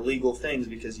doing illegal things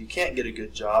because you can't get a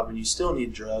good job and you still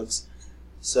need drugs.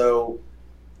 So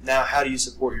now how do you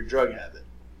support your drug habit?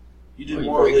 You do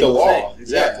more illegal things.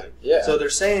 Exactly. Yeah. So they're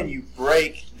saying you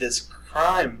break this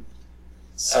crime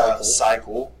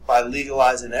cycle by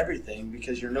legalizing everything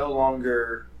because you're no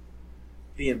longer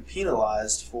being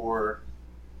penalized for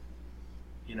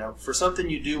something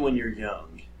you do when you're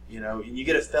young. And you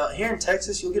get a felony. Here in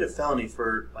Texas, you'll get a felony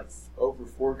for like over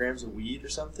 4 grams of weed or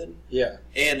something. Yeah.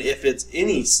 And if it's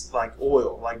any like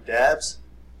oil, like dabs,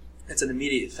 it's an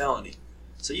immediate felony.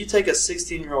 So you take a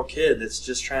 16-year-old kid that's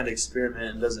just trying to experiment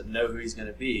and doesn't know who he's going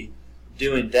to be,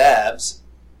 doing dabs,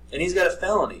 and he's got a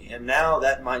felony. And now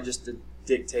that might just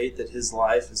dictate that his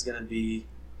life is going to be,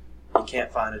 he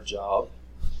can't find a job.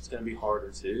 It's going to be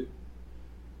harder too.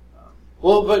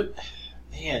 Well, but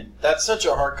man, that's such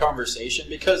a hard conversation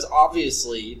because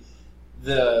obviously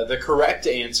the correct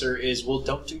answer is, well,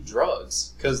 don't do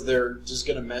drugs because they're just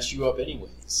going to mess you up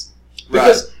anyways.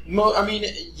 Because,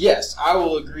 yes, I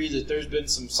will agree that there's been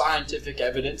some scientific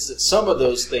evidence that some of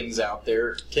those things out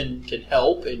there can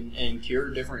help and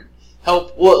cure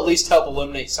at least help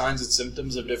eliminate signs and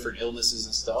symptoms of different illnesses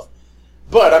and stuff.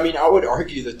 But, I would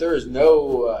argue that there is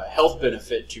no health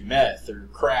benefit to meth or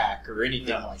crack or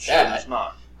anything like that. There's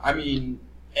not. And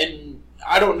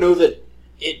I don't know that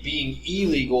it being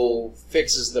illegal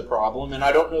fixes the problem, and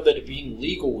I don't know that it being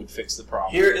legal would fix the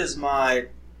problem. Here's my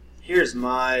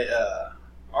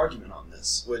argument on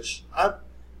this, which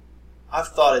I've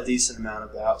thought a decent amount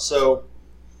about. So,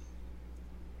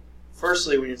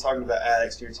 firstly, when you're talking about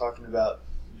addicts, you're talking about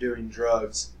doing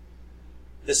drugs.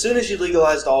 As soon as you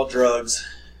legalized all drugs,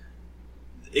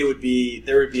 there would be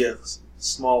a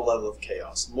small level of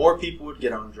chaos. More people would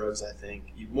get on drugs, I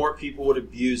think. More people would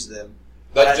abuse them.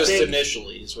 But just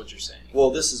initially is what you're saying.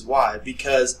 Well, this is why.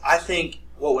 Because I think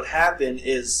what would happen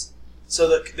is, so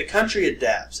the country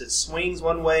adapts. It swings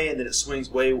one way and then it swings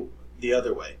way the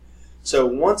other way. So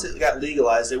once it got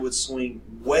legalized, it would swing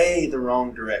way the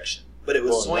wrong direction. But it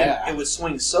would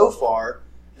swing so far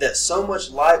that so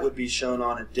much light would be shown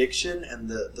on addiction and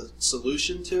the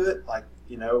solution to it,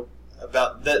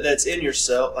 about that's in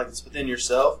yourself, like it's within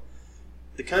yourself.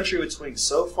 The country would swing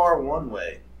so far one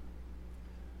way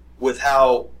with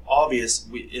how obvious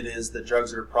it is that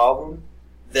drugs are a problem,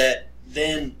 that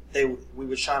then we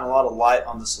would shine a lot of light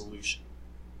on the solution.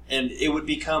 And it would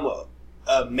become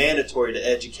mandatory to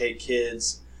educate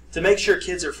kids, to make sure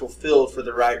kids are fulfilled for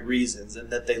the right reasons and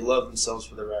that they love themselves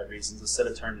for the right reasons instead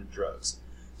of turning to drugs.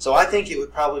 So I think it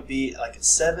would probably be like a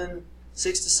 6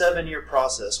 to 7 year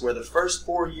process where the first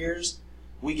 4 years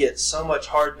we get so much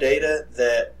hard data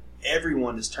that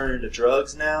everyone is turning to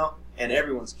drugs now and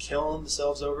everyone's killing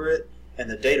themselves over it and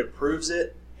the data proves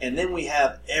it. And then we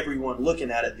have everyone looking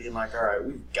at it being like, all right,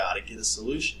 we've got to get a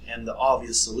solution. And the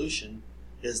obvious solution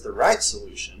is the right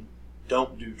solution.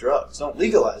 Don't do drugs. Don't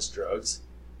legalize drugs.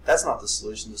 That's not the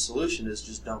solution. The solution is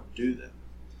just don't do them.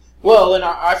 Well, and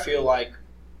I feel like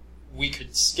we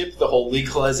could skip the whole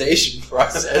legalization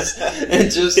process and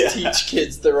just teach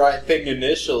kids the right thing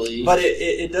initially. But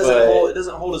it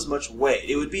doesn't hold as much weight.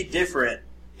 It would be different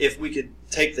if we could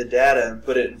take the data and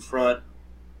put it in front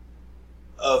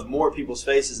of more people's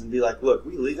faces and be like, look,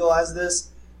 we legalized this,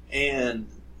 and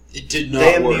it did not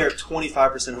damn work. near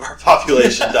 25% of our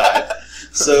population died.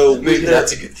 So maybe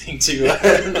that's a good thing too.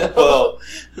 Well,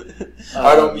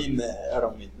 I don't mean that.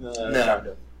 No. Kind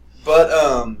of.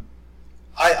 But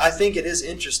I think it is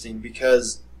interesting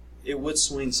because it would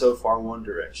swing so far one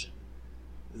direction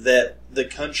that the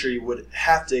country would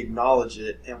have to acknowledge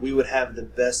it, and we would have the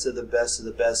best of the best of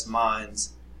the best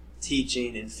minds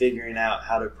teaching and figuring out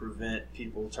how to prevent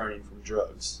people turning from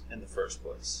drugs in the first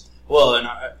place. Well, and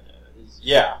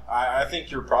I think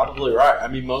you're probably right. I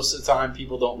mean, most of the time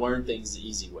people don't learn things the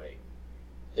easy way.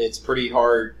 It's pretty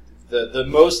hard. The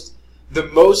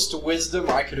most wisdom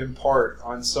I could impart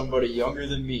on somebody younger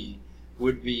than me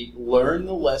would be learn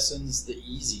the lessons the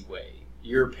easy way.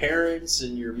 Your parents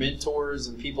and your mentors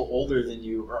and people older than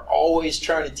you are always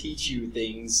trying to teach you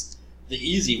things the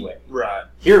easy way. Right.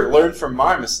 Here, learn from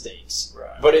my mistakes.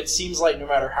 Right. But it seems like no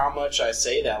matter how much I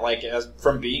say that, like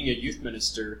from being a youth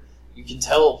minister, you can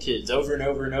tell kids over and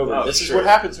over and over, this is what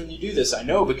happens when you do this. I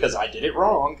know because I did it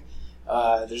wrong.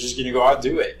 They're just going to go out and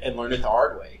do it and learn it the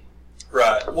hard way.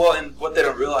 Right. Well, and what they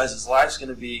don't realize is life's going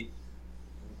to be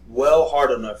well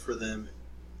hard enough for them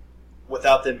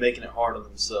without them making it hard on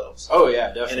themselves. Oh, yeah,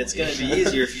 definitely. And it's going to be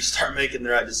easier if you start making the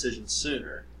right decisions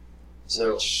sooner.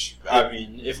 So, I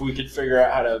mean, if we could figure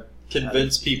out how to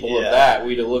convince people of that,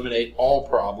 we'd eliminate all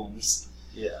problems.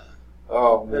 Yeah.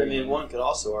 Oh, man. But, I mean, one could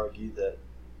also argue that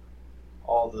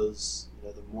all those,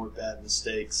 the more bad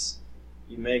mistakes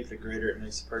you make, the greater it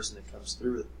makes the person that comes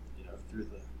through it, through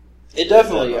the... It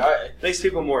definitely makes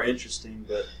people more interesting,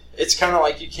 but it's kind of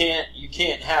like you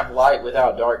can't have light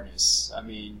without darkness. I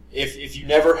mean, if you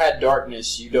never had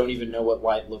darkness, you don't even know what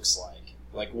light looks like.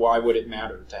 Like, why would it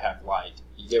matter to have light?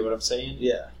 You get what I'm saying?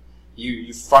 Yeah.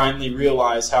 You finally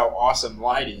realize how awesome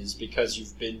light is because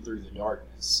you've been through the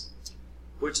darkness.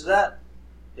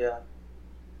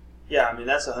 Yeah, I mean,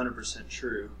 that's 100%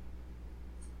 true.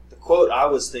 The quote I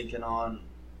was thinking on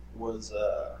was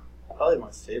probably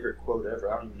my favorite quote ever.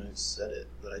 I don't even know who said it,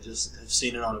 but I just have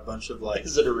seen it on a bunch of, like...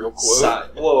 Is it a real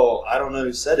quote? Well, I don't know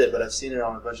who said it, but I've seen it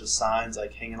on a bunch of signs,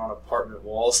 like, hanging on apartment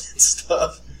walls and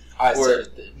stuff. I said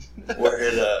it then.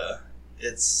 Where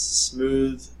it's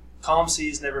smooth. Calm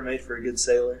seas never made for a good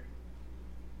sailor.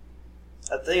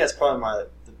 I think that's probably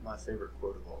my favorite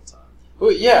quote of all time.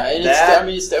 Well, yeah, and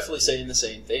it's definitely saying the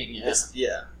same thing,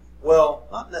 yeah. Well,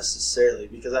 not necessarily,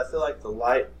 because I feel like the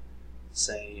light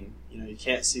saying, you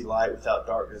can't see light without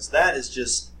darkness, that is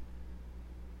just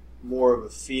more of a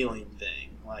feeling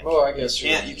thing. Like, well, I guess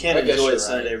you can't enjoy a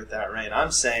sunny day without rain.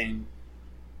 I'm saying,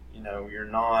 you're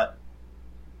not...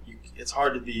 it's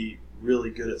hard to be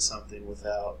really good at something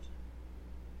without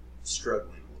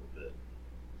struggling a little bit.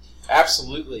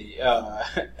 Absolutely.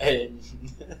 And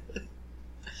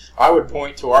I would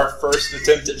point to our first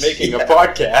attempt at making a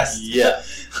podcast. Yeah.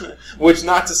 Which,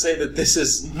 not to say that this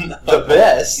is the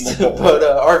best, but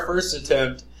our first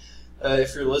attempt,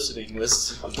 if you're listening,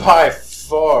 was by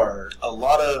far a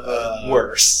lot of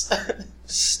worse.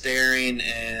 Staring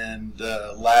and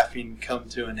laughing come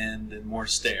to an end, and more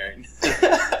staring.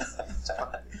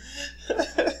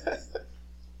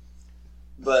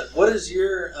 But what is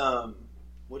your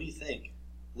what do you think?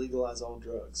 Legalize all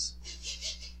drugs.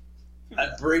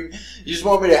 You just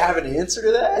want me to have an answer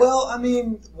to that? Well, I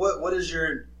mean, what is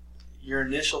your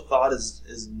initial thought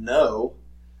is no,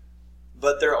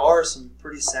 but there are some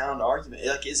pretty sound arguments.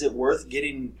 Like, is it worth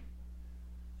getting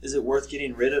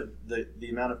rid of the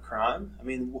amount of crime? I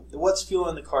mean, what's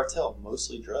fueling the cartel?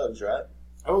 Mostly drugs, right?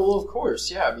 Oh, well, of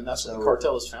course, yeah. I mean, that's what the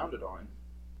cartel is founded on.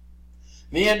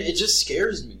 Man, it just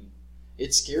scares me.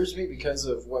 It scares me because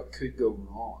of what could go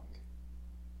wrong.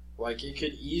 Like, it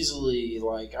could easily,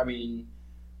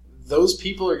 those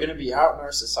people are going to be out in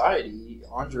our society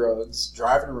on drugs,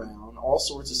 driving around, all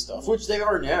sorts of stuff, which they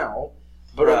are now.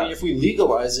 But, right. I mean, if we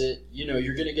legalize it,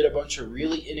 you're going to get a bunch of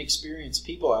really inexperienced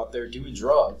people out there doing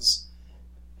drugs.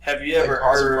 Have you ever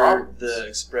heard the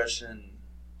expression,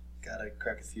 gotta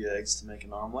crack a few eggs to make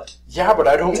an omelet? Yeah, but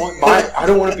I don't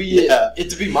want to be it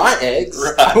to be my eggs.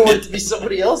 Right. I want it to be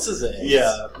somebody else's eggs.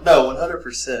 Yeah. No,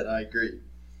 100%, I agree.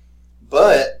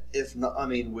 But if not, I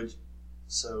mean,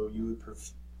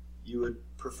 you would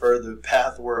prefer the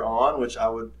path we're on, which I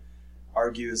would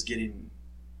argue is getting,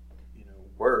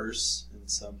 worse in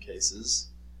some cases.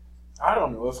 I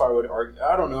don't know if I would argue.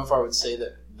 I don't know if I would say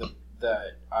that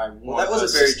I want that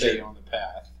wasn't very to stay on the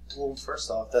path. Well, first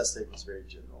off, that statement was very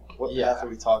general. What path are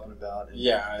we talking about?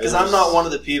 Yeah. Because I'm not one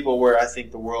of the people where I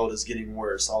think the world is getting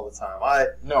worse all the time. I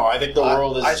think the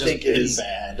world is just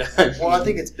bad. Well, I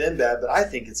think it's been bad, but I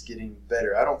think it's getting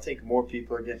better. I don't think more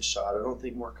people are getting shot. I don't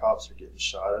think more cops are getting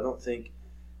shot. I don't think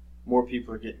more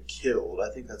people are getting killed. I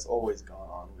think that's always gone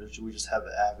on. We just have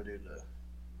an avenue to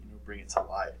bring it to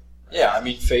light. Yeah, I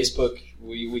mean, Facebook,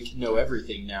 we can know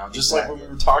everything now. Just like when we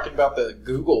were talking about the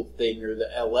Google thing or the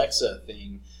Alexa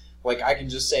thing. Like, I can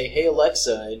just say, hey,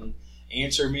 Alexa, and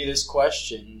answer me this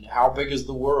question. How big is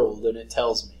the world? And it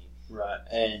tells me. Right.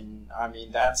 And, I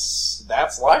mean, that's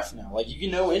life now. Like, you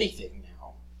can know anything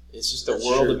now. It's just a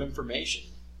world of information.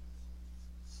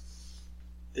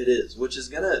 It is, which is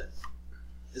going to...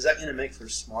 Is that going to make for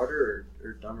smarter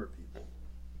or dumber people?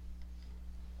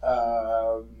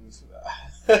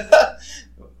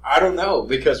 I don't know,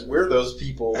 because we're those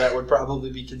people that would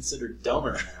probably be considered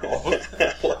dumber now.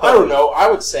 I don't know. I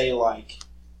would say, like,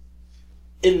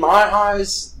 in my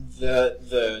eyes,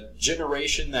 the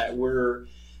generation that we're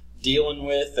dealing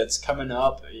with that's coming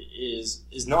up is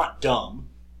not dumb,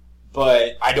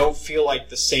 but I don't feel like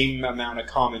the same amount of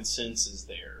common sense is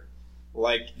there.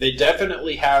 Like, they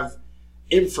definitely have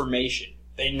information.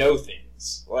 They know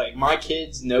things. Like, my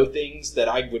kids know things that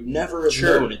I would never have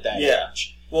known at that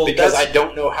age. Well, because I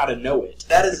don't know how to know it.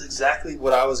 That is exactly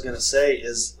what I was going to say,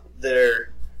 is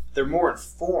they're more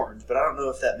informed, but I don't know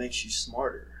if that makes you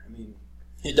smarter. I mean,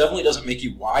 it definitely doesn't make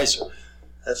you wiser.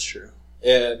 That's true.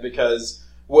 Because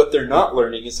what they're not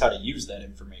learning is how to use that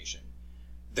information.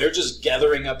 They're just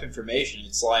gathering up information.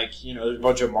 It's like, there's a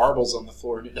bunch of marbles on the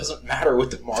floor, and it doesn't matter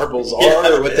what the marbles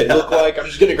are or what they look like. I'm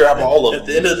just going to grab all of them. At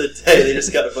the end of the day, they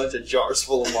just got a bunch of jars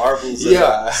full of marbles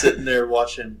and sitting there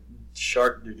watching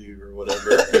Shark Doo-Doo or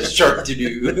whatever. Shark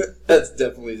Doo-Doo. That's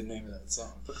definitely the name of that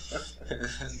song.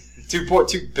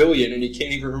 2.2 billion, and he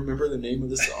can't even remember the name of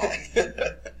the song.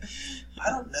 I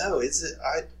don't know. Is it?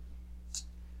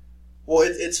 Well,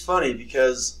 it's funny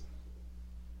because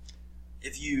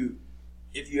if you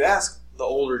ask the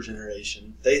older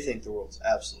generation, they think the world's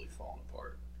absolutely falling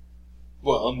apart.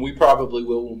 Well, and we probably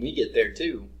will when we get there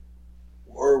too.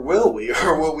 Or will we?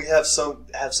 Or will we have so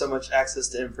much access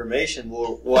to information?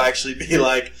 We'll actually be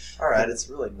like, all right, it's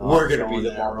really not. We're going to be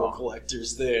the marble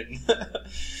collectors then.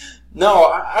 No,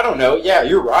 I don't know. Yeah,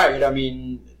 you're right. I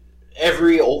mean,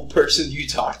 every old person you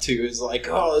talk to is like,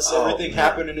 oh, everything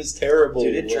happened and it's terrible.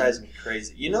 Dude, it drives me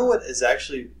crazy. You know what is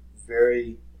actually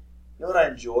you know what I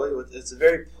enjoy? It's a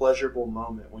very pleasurable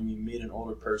moment when you meet an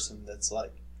older person that's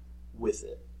like with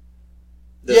it.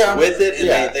 With it,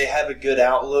 and they have a good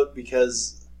outlook,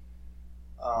 because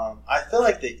I feel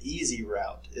like the easy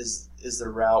route is the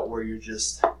route where you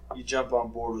jump on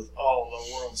board with, oh,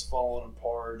 the world's falling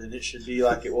apart and it should be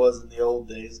like it was in the old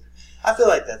days. I feel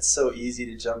like that's so easy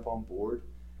to jump on board.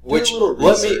 Which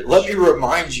let me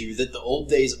remind you that the old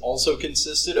days also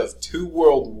consisted of 2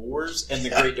 world wars and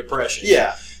the Great Depression.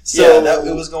 Yeah. So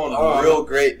it was going real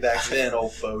great back then,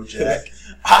 old Bojack.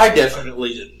 I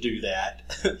definitely didn't do that.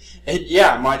 And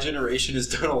yeah, my generation has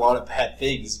done a lot of bad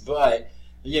things, but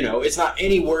it's not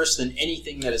any worse than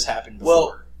anything that has happened before.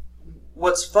 Well,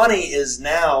 what's funny is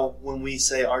now when we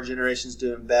say our generation's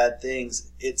doing bad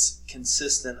things, it's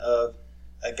consistent of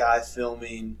a guy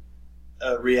filming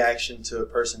a reaction to a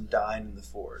person dying in the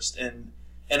forest, and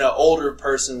an older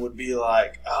person would be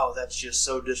like, oh, that's just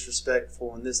so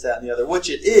disrespectful and this, that, and the other, which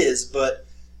it is. But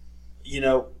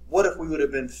what if we would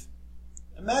have been,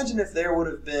 imagine if there would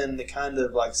have been the kind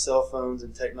of like cell phones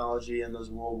and technology in those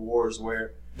world wars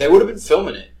where they would have been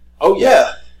filming it. Oh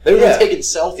yeah, they would have been taking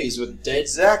selfies with dead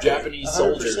Japanese 100%.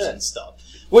 Soldiers and stuff.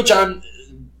 Which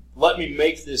let me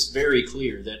make this very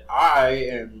clear, that I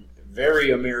am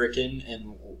very American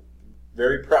and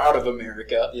very proud of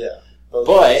America. Yeah.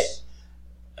 But,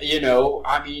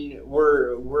 I mean,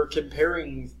 we're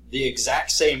comparing the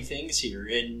exact same things here,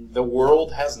 and the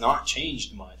world has not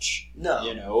changed much.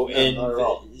 No. And, not at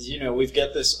all. We've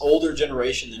got this older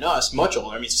generation than us, much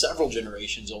older, I mean, several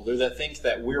generations older, that think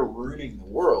that we're ruining the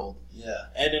world. Yeah.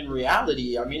 And in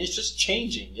reality, I mean, it's just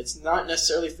changing. It's not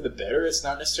necessarily for the better, it's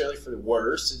not necessarily for the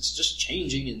worse, it's just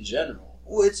changing in general.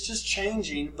 Well, it's just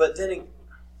changing, but then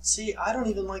see, I don't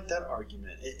even like that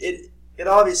argument. It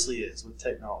obviously is with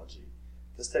technology,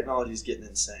 because technology is getting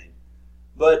insane.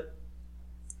 But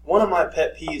one of my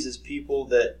pet peeves is people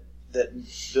that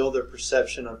build their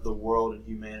perception of the world and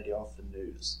humanity off the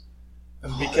news.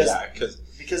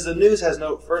 Because the news has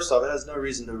first off, it has no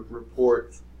reason to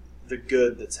report the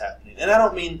good that's happening. And I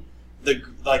don't mean the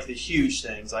huge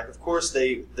things. Like, of course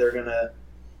they're gonna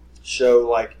show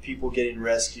like people getting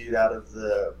rescued out of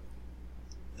the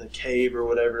cave or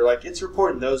whatever. Like, it's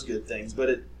reporting those good things, but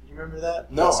You remember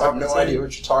that? No, I have no idea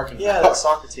what you're talking about. Yeah, that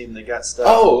soccer team that got stuff.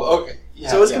 Oh, okay. Yeah,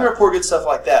 so it's going to report good stuff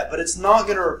like that, but it's not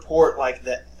going to report like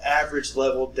the average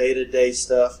level day-to-day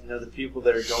stuff, the people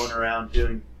that are going around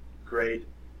doing great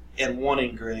and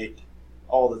wanting great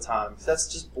all the time.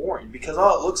 That's just boring because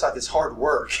all it looks like is hard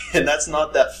work, and that's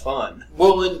not that fun.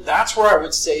 Well, and that's where I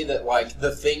would say that like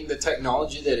the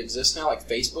technology that exists now, like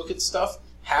Facebook and stuff,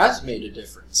 has made a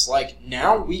difference. Like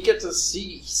now we get to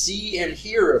see and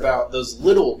hear about those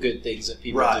little good things that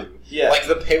people do. Yeah. Like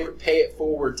the pay it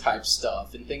forward type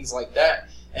stuff and things like that.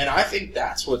 And I think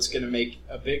that's what's going to make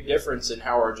a big difference in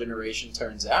how our generation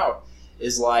turns out.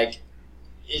 Is like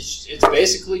it's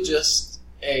basically just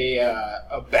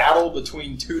a battle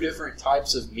between two different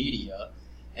types of media,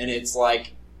 and it's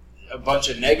like a bunch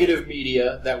of negative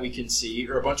media that we can see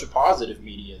or a bunch of positive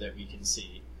media that we can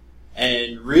see.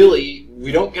 And really,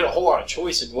 we don't get a whole lot of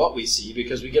choice in what we see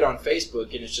because we get on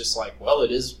Facebook and it's just like, well,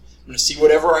 it is. I'm going to see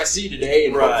whatever I see today,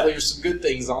 and hopefully there's some good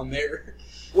things on there.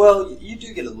 Well, you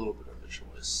do get a little bit of a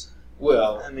choice.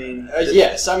 Well, I mean,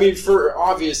 yes. I mean, for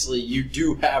obviously, you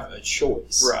do have a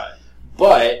choice, right?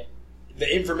 But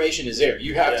the information is there.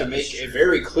 You have to make a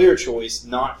very clear choice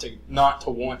not to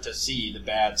want to see the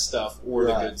bad stuff or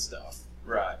the good stuff,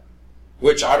 right?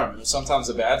 Which, I don't know, sometimes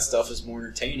the bad stuff is more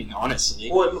entertaining,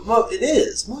 honestly. Well, it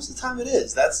is. Most of the time it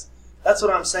is. That's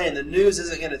what I'm saying. The news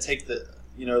isn't going to take the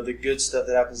good stuff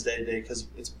that happens day to day because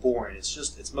it's boring.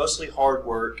 It's mostly hard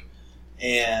work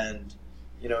and,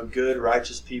 good,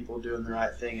 righteous people doing the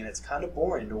right thing, and it's kind of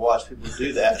boring to watch people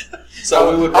do that.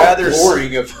 So we would rather...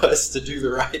 boring of us to do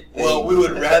the right thing. Well, we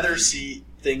would rather see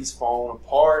things falling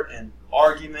apart and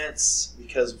arguments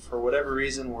because for whatever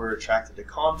reason we're attracted to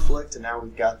conflict, and now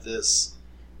we've got this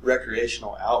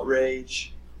recreational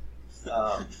outrage.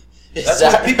 That's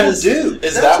what people do.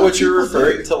 Is that what you're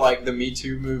referring to, like the Me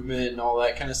Too movement and all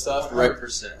that kind of stuff?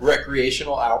 100%.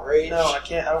 Recreational outrage? No, I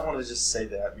can't. I don't want to just say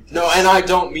that. No, and I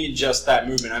don't mean just that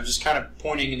movement. I'm just kind of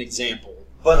pointing an example.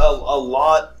 But a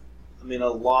lot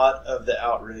of the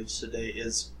outrage today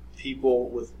is people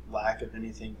with lack of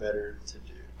anything better to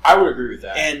do. I would agree with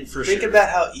that. And think about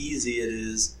how easy it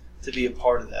is to be a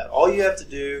part of that. All you have to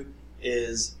do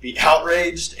is be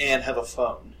outraged and have a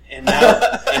phone. And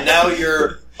now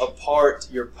you're a part,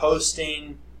 you're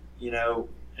posting, and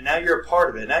now you're a part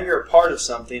of it. Now you're a part of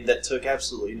something that took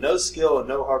absolutely no skill and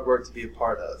no hard work to be a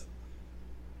part of.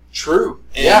 True.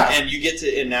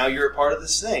 And now you're a part of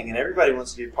this thing, and everybody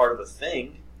wants to be a part of a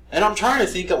thing. And I'm trying to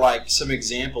think of like some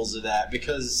examples of that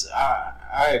because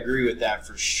I agree with that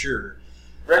for sure.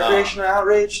 Recreational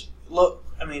outrage. Look,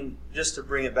 just to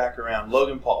bring it back around,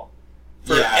 Logan Paul.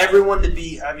 For everyone to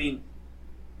be,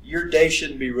 your day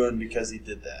shouldn't be ruined because he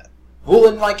did that. Well,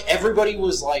 and like everybody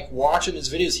was like watching his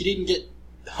videos. He didn't get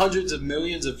hundreds of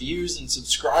millions of views and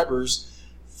subscribers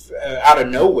out of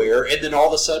nowhere, and then all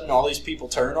of a sudden, all these people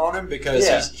turn on him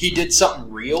because he did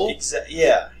something real. Exactly.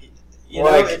 Yeah.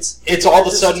 It's all of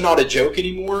a sudden not a joke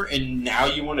anymore, and now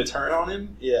you want to turn on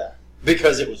him. Yeah.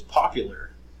 Because it was popular.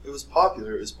 It was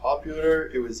popular.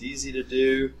 It was easy to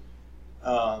do.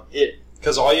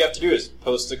 Because all you have to do is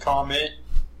post a comment,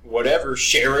 whatever,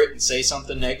 share it, and say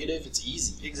something negative. It's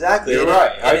easy. Exactly. You're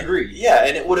right. I agree. Yeah,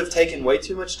 and it would have taken way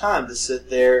too much time to sit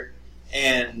there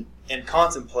and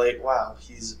contemplate, wow,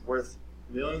 he's worth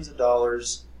millions of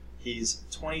dollars. He's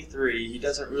 23. He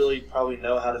doesn't really probably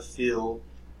know how to feel,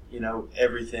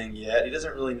 everything yet. He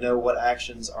doesn't really know what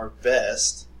actions are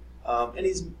best. And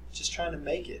he's just trying to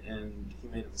make it, and he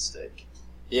made a mistake.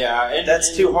 Yeah. And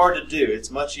that's too hard to do. It's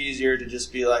much easier to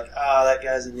just be like, that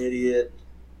guy's an idiot.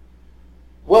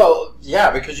 Well, yeah,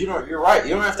 because you're right.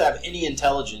 You don't have to have any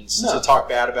intelligence to talk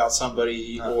bad about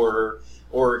somebody or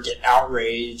get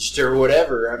outraged or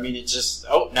whatever. It's just,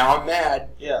 now I'm mad.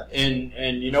 Yeah.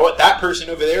 And you know what? That person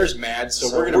over there is mad, so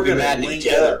we're going to be mad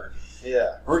together.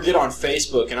 Yeah. We're going to get on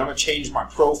Facebook, and I'm going to change my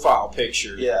profile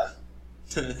picture. Yeah.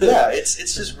 Yeah, it's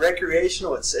just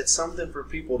recreational. It's something for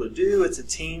people to do. It's a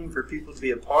team for people to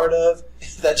be a part of.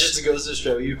 That just goes to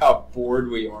show you how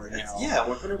bored we are now. Yeah,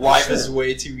 100%. Life is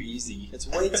way too easy. It's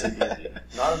way too easy.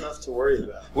 Not enough to worry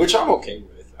about. Which I'm okay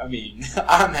with.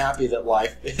 I'm happy that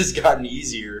life has gotten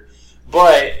easier.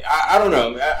 But I don't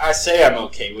know. I say I'm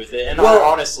okay with it, and I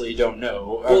honestly don't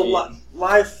know.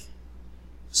 Life...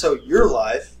 So your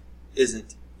life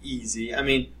isn't easy.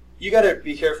 You got to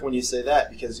be careful when you say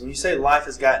that, because when you say life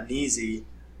has gotten easy,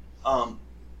 I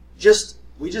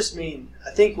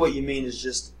think what you mean is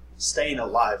just staying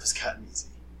alive has gotten easy.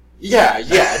 Yeah,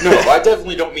 no, I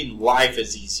definitely don't mean life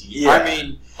is easy. Yeah.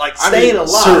 Staying alive.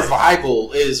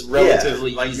 Survival is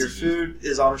relatively easy. Your food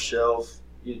is on a shelf.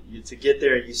 You to get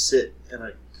there, you sit in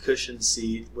a cushioned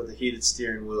seat with a heated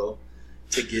steering wheel,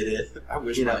 to get it. I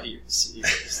wish my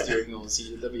steering wheel was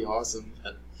heated. That'd be awesome.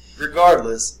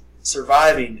 Regardless,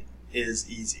 surviving is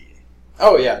easy.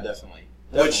 Oh yeah, definitely.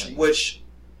 Which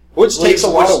takes a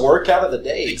lot of work out of the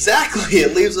day. Exactly.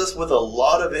 It leaves us with a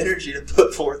lot of energy to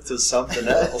put forth to something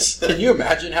else. Can you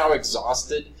imagine how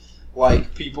exhausted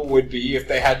people would be if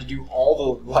they had to do all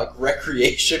the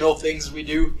recreational things we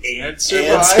do and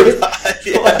survive?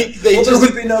 Yeah. There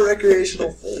would be no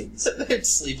recreational things. They'd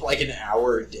sleep an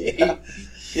hour a day.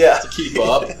 Yeah. To keep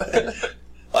up.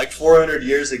 400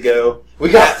 years ago. We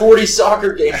got 40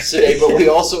 soccer games today, but we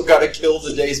also got to kill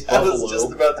today's buffalo. I was just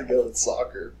about to go with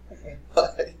soccer.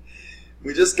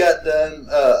 We just got done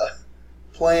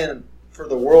playing for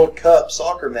the World Cup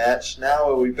soccer match.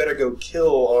 Now we better go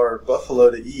kill our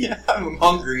buffalo to eat. Yeah, I'm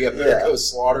hungry. I better go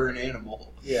slaughter an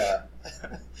animal. Yeah.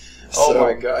 Oh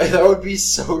my god, that would be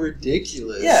so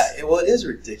ridiculous. Yeah, it is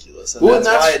ridiculous, and that's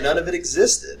why none of it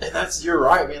existed. And you're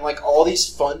right. I mean, all these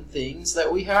fun things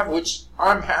that we have, which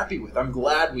I'm happy with. I'm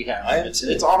glad we have. I am too.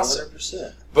 It's awesome.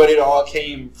 100%. But it all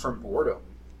came from boredom.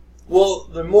 Well,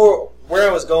 where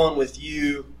I was going with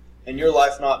you and your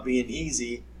life not being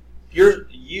easy,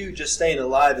 you just staying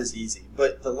alive is easy.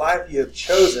 But the life you have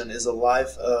chosen is a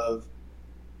life of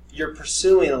you're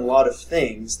pursuing a lot of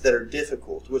things that are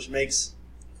difficult, which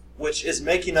is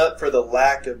making up for the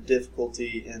lack of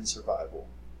difficulty in survival.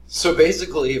 So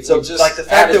basically, if we just the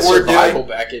fact that we're survival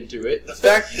back into it,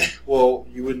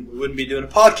 you wouldn't be doing a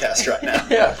podcast right now.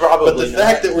 Yeah, probably. But the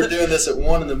fact that we're doing this at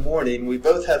 1 a.m, we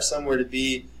both have somewhere to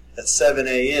be at 7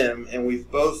 a.m, and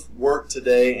we've both worked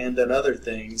today and done other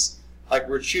things.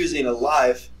 We're choosing a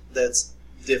life that's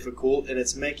difficult, and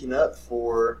it's making up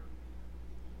for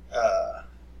the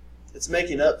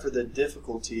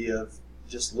difficulty of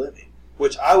just living,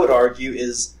 which I would argue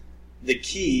is the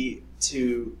key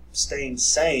to staying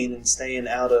sane and staying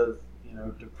out of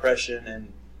depression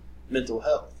and mental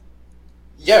health.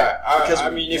 Yeah, I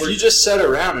mean, if you just sat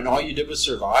around and all you did was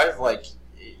survive,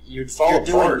 you'd fall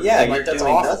apart. You're that's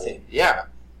doing awful. Nothing. Yeah,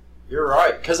 you're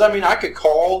right. Because I could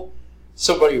call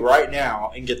somebody right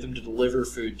now and get them to deliver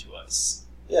food to us.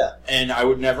 Yeah, and I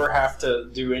would never have to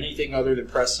do anything other than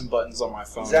press some buttons on my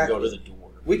phone and go to the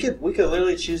door. We could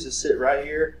literally choose to sit right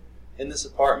here in this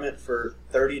apartment for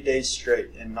 30 days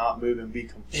straight and not move and be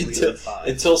completely fine.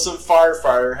 Until some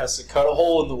firefighter has to cut a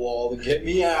hole in the wall to get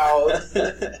me out.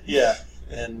 Yeah,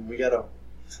 and we gotta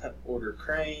order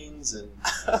cranes and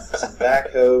some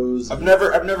backhoes. I've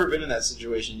never been in that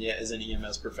situation yet as an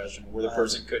EMS professional where the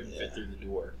person couldn't fit through the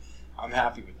door. I'm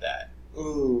happy with that.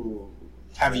 Ooh.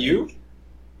 Have you?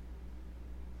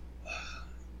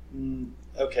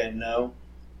 Okay, no.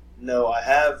 No, I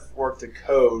have worked a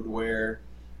code where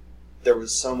there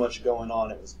was so much going on,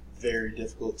 it was very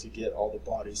difficult to get all the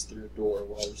bodies through a door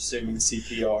while resuming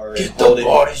CPR. Get the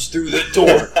bodies through the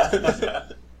door!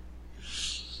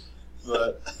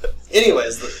 But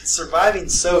anyways,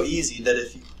 surviving's so easy that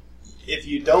if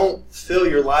you don't fill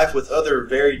your life with other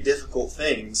very difficult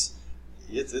things,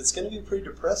 it's going to be pretty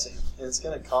depressing, and it's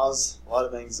going to cause a lot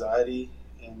of anxiety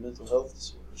and mental health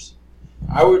disorders.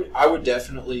 I would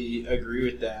definitely agree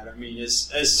with that. I mean,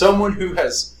 as someone who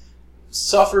has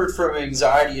suffered from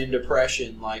anxiety and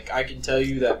depression, I can tell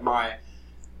you that my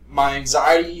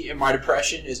anxiety and my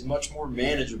depression is much more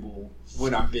manageable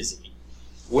when I'm busy.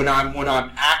 When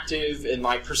I'm active and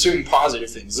pursuing positive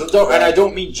things. And I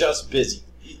don't mean just busy.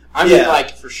 I mean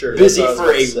for sure. Busy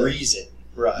for a reason.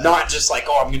 Right. Not just I'm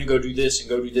going to go do this and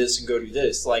go do this and go do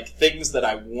this. Things that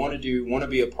I want to do, want to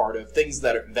be a part of, things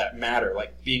that matter,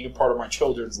 being a part of my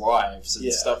children's lives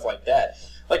and stuff like that.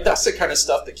 That's the kind of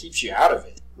stuff that keeps you out of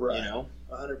it. Right.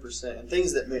 100%. And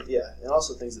things that and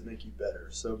also things that make you better.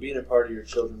 So being a part of your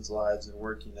children's lives and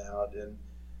working out and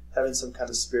having some kind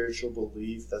of spiritual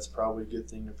belief, that's probably a good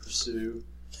thing to pursue.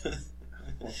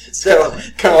 It's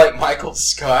kind of like Michael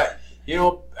Scott.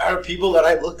 Out of people that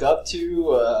I look up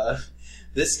to,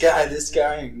 this guy,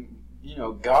 and,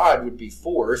 God would be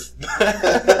fourth.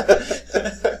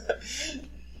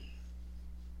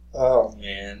 Oh,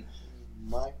 man.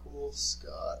 Michael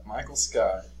Scott.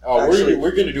 Oh, actually,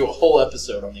 we're going to do a whole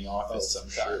episode on The Office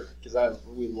sometime. Because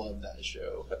we love that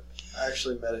show. I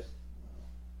actually met it.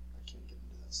 I can't get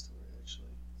into that story, actually.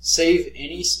 Save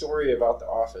any story about The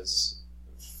Office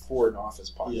for an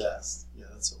Office podcast. Yeah,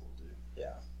 that's what we'll do.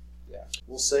 Yeah.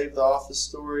 We'll save the Office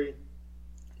story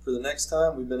for the next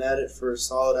time. We've been at it for a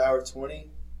solid hour 20.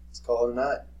 Let's call it a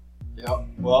night. Yep.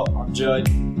 Well, I'm Judd.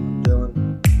 I'm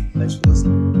Dylan. Thanks for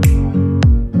listening.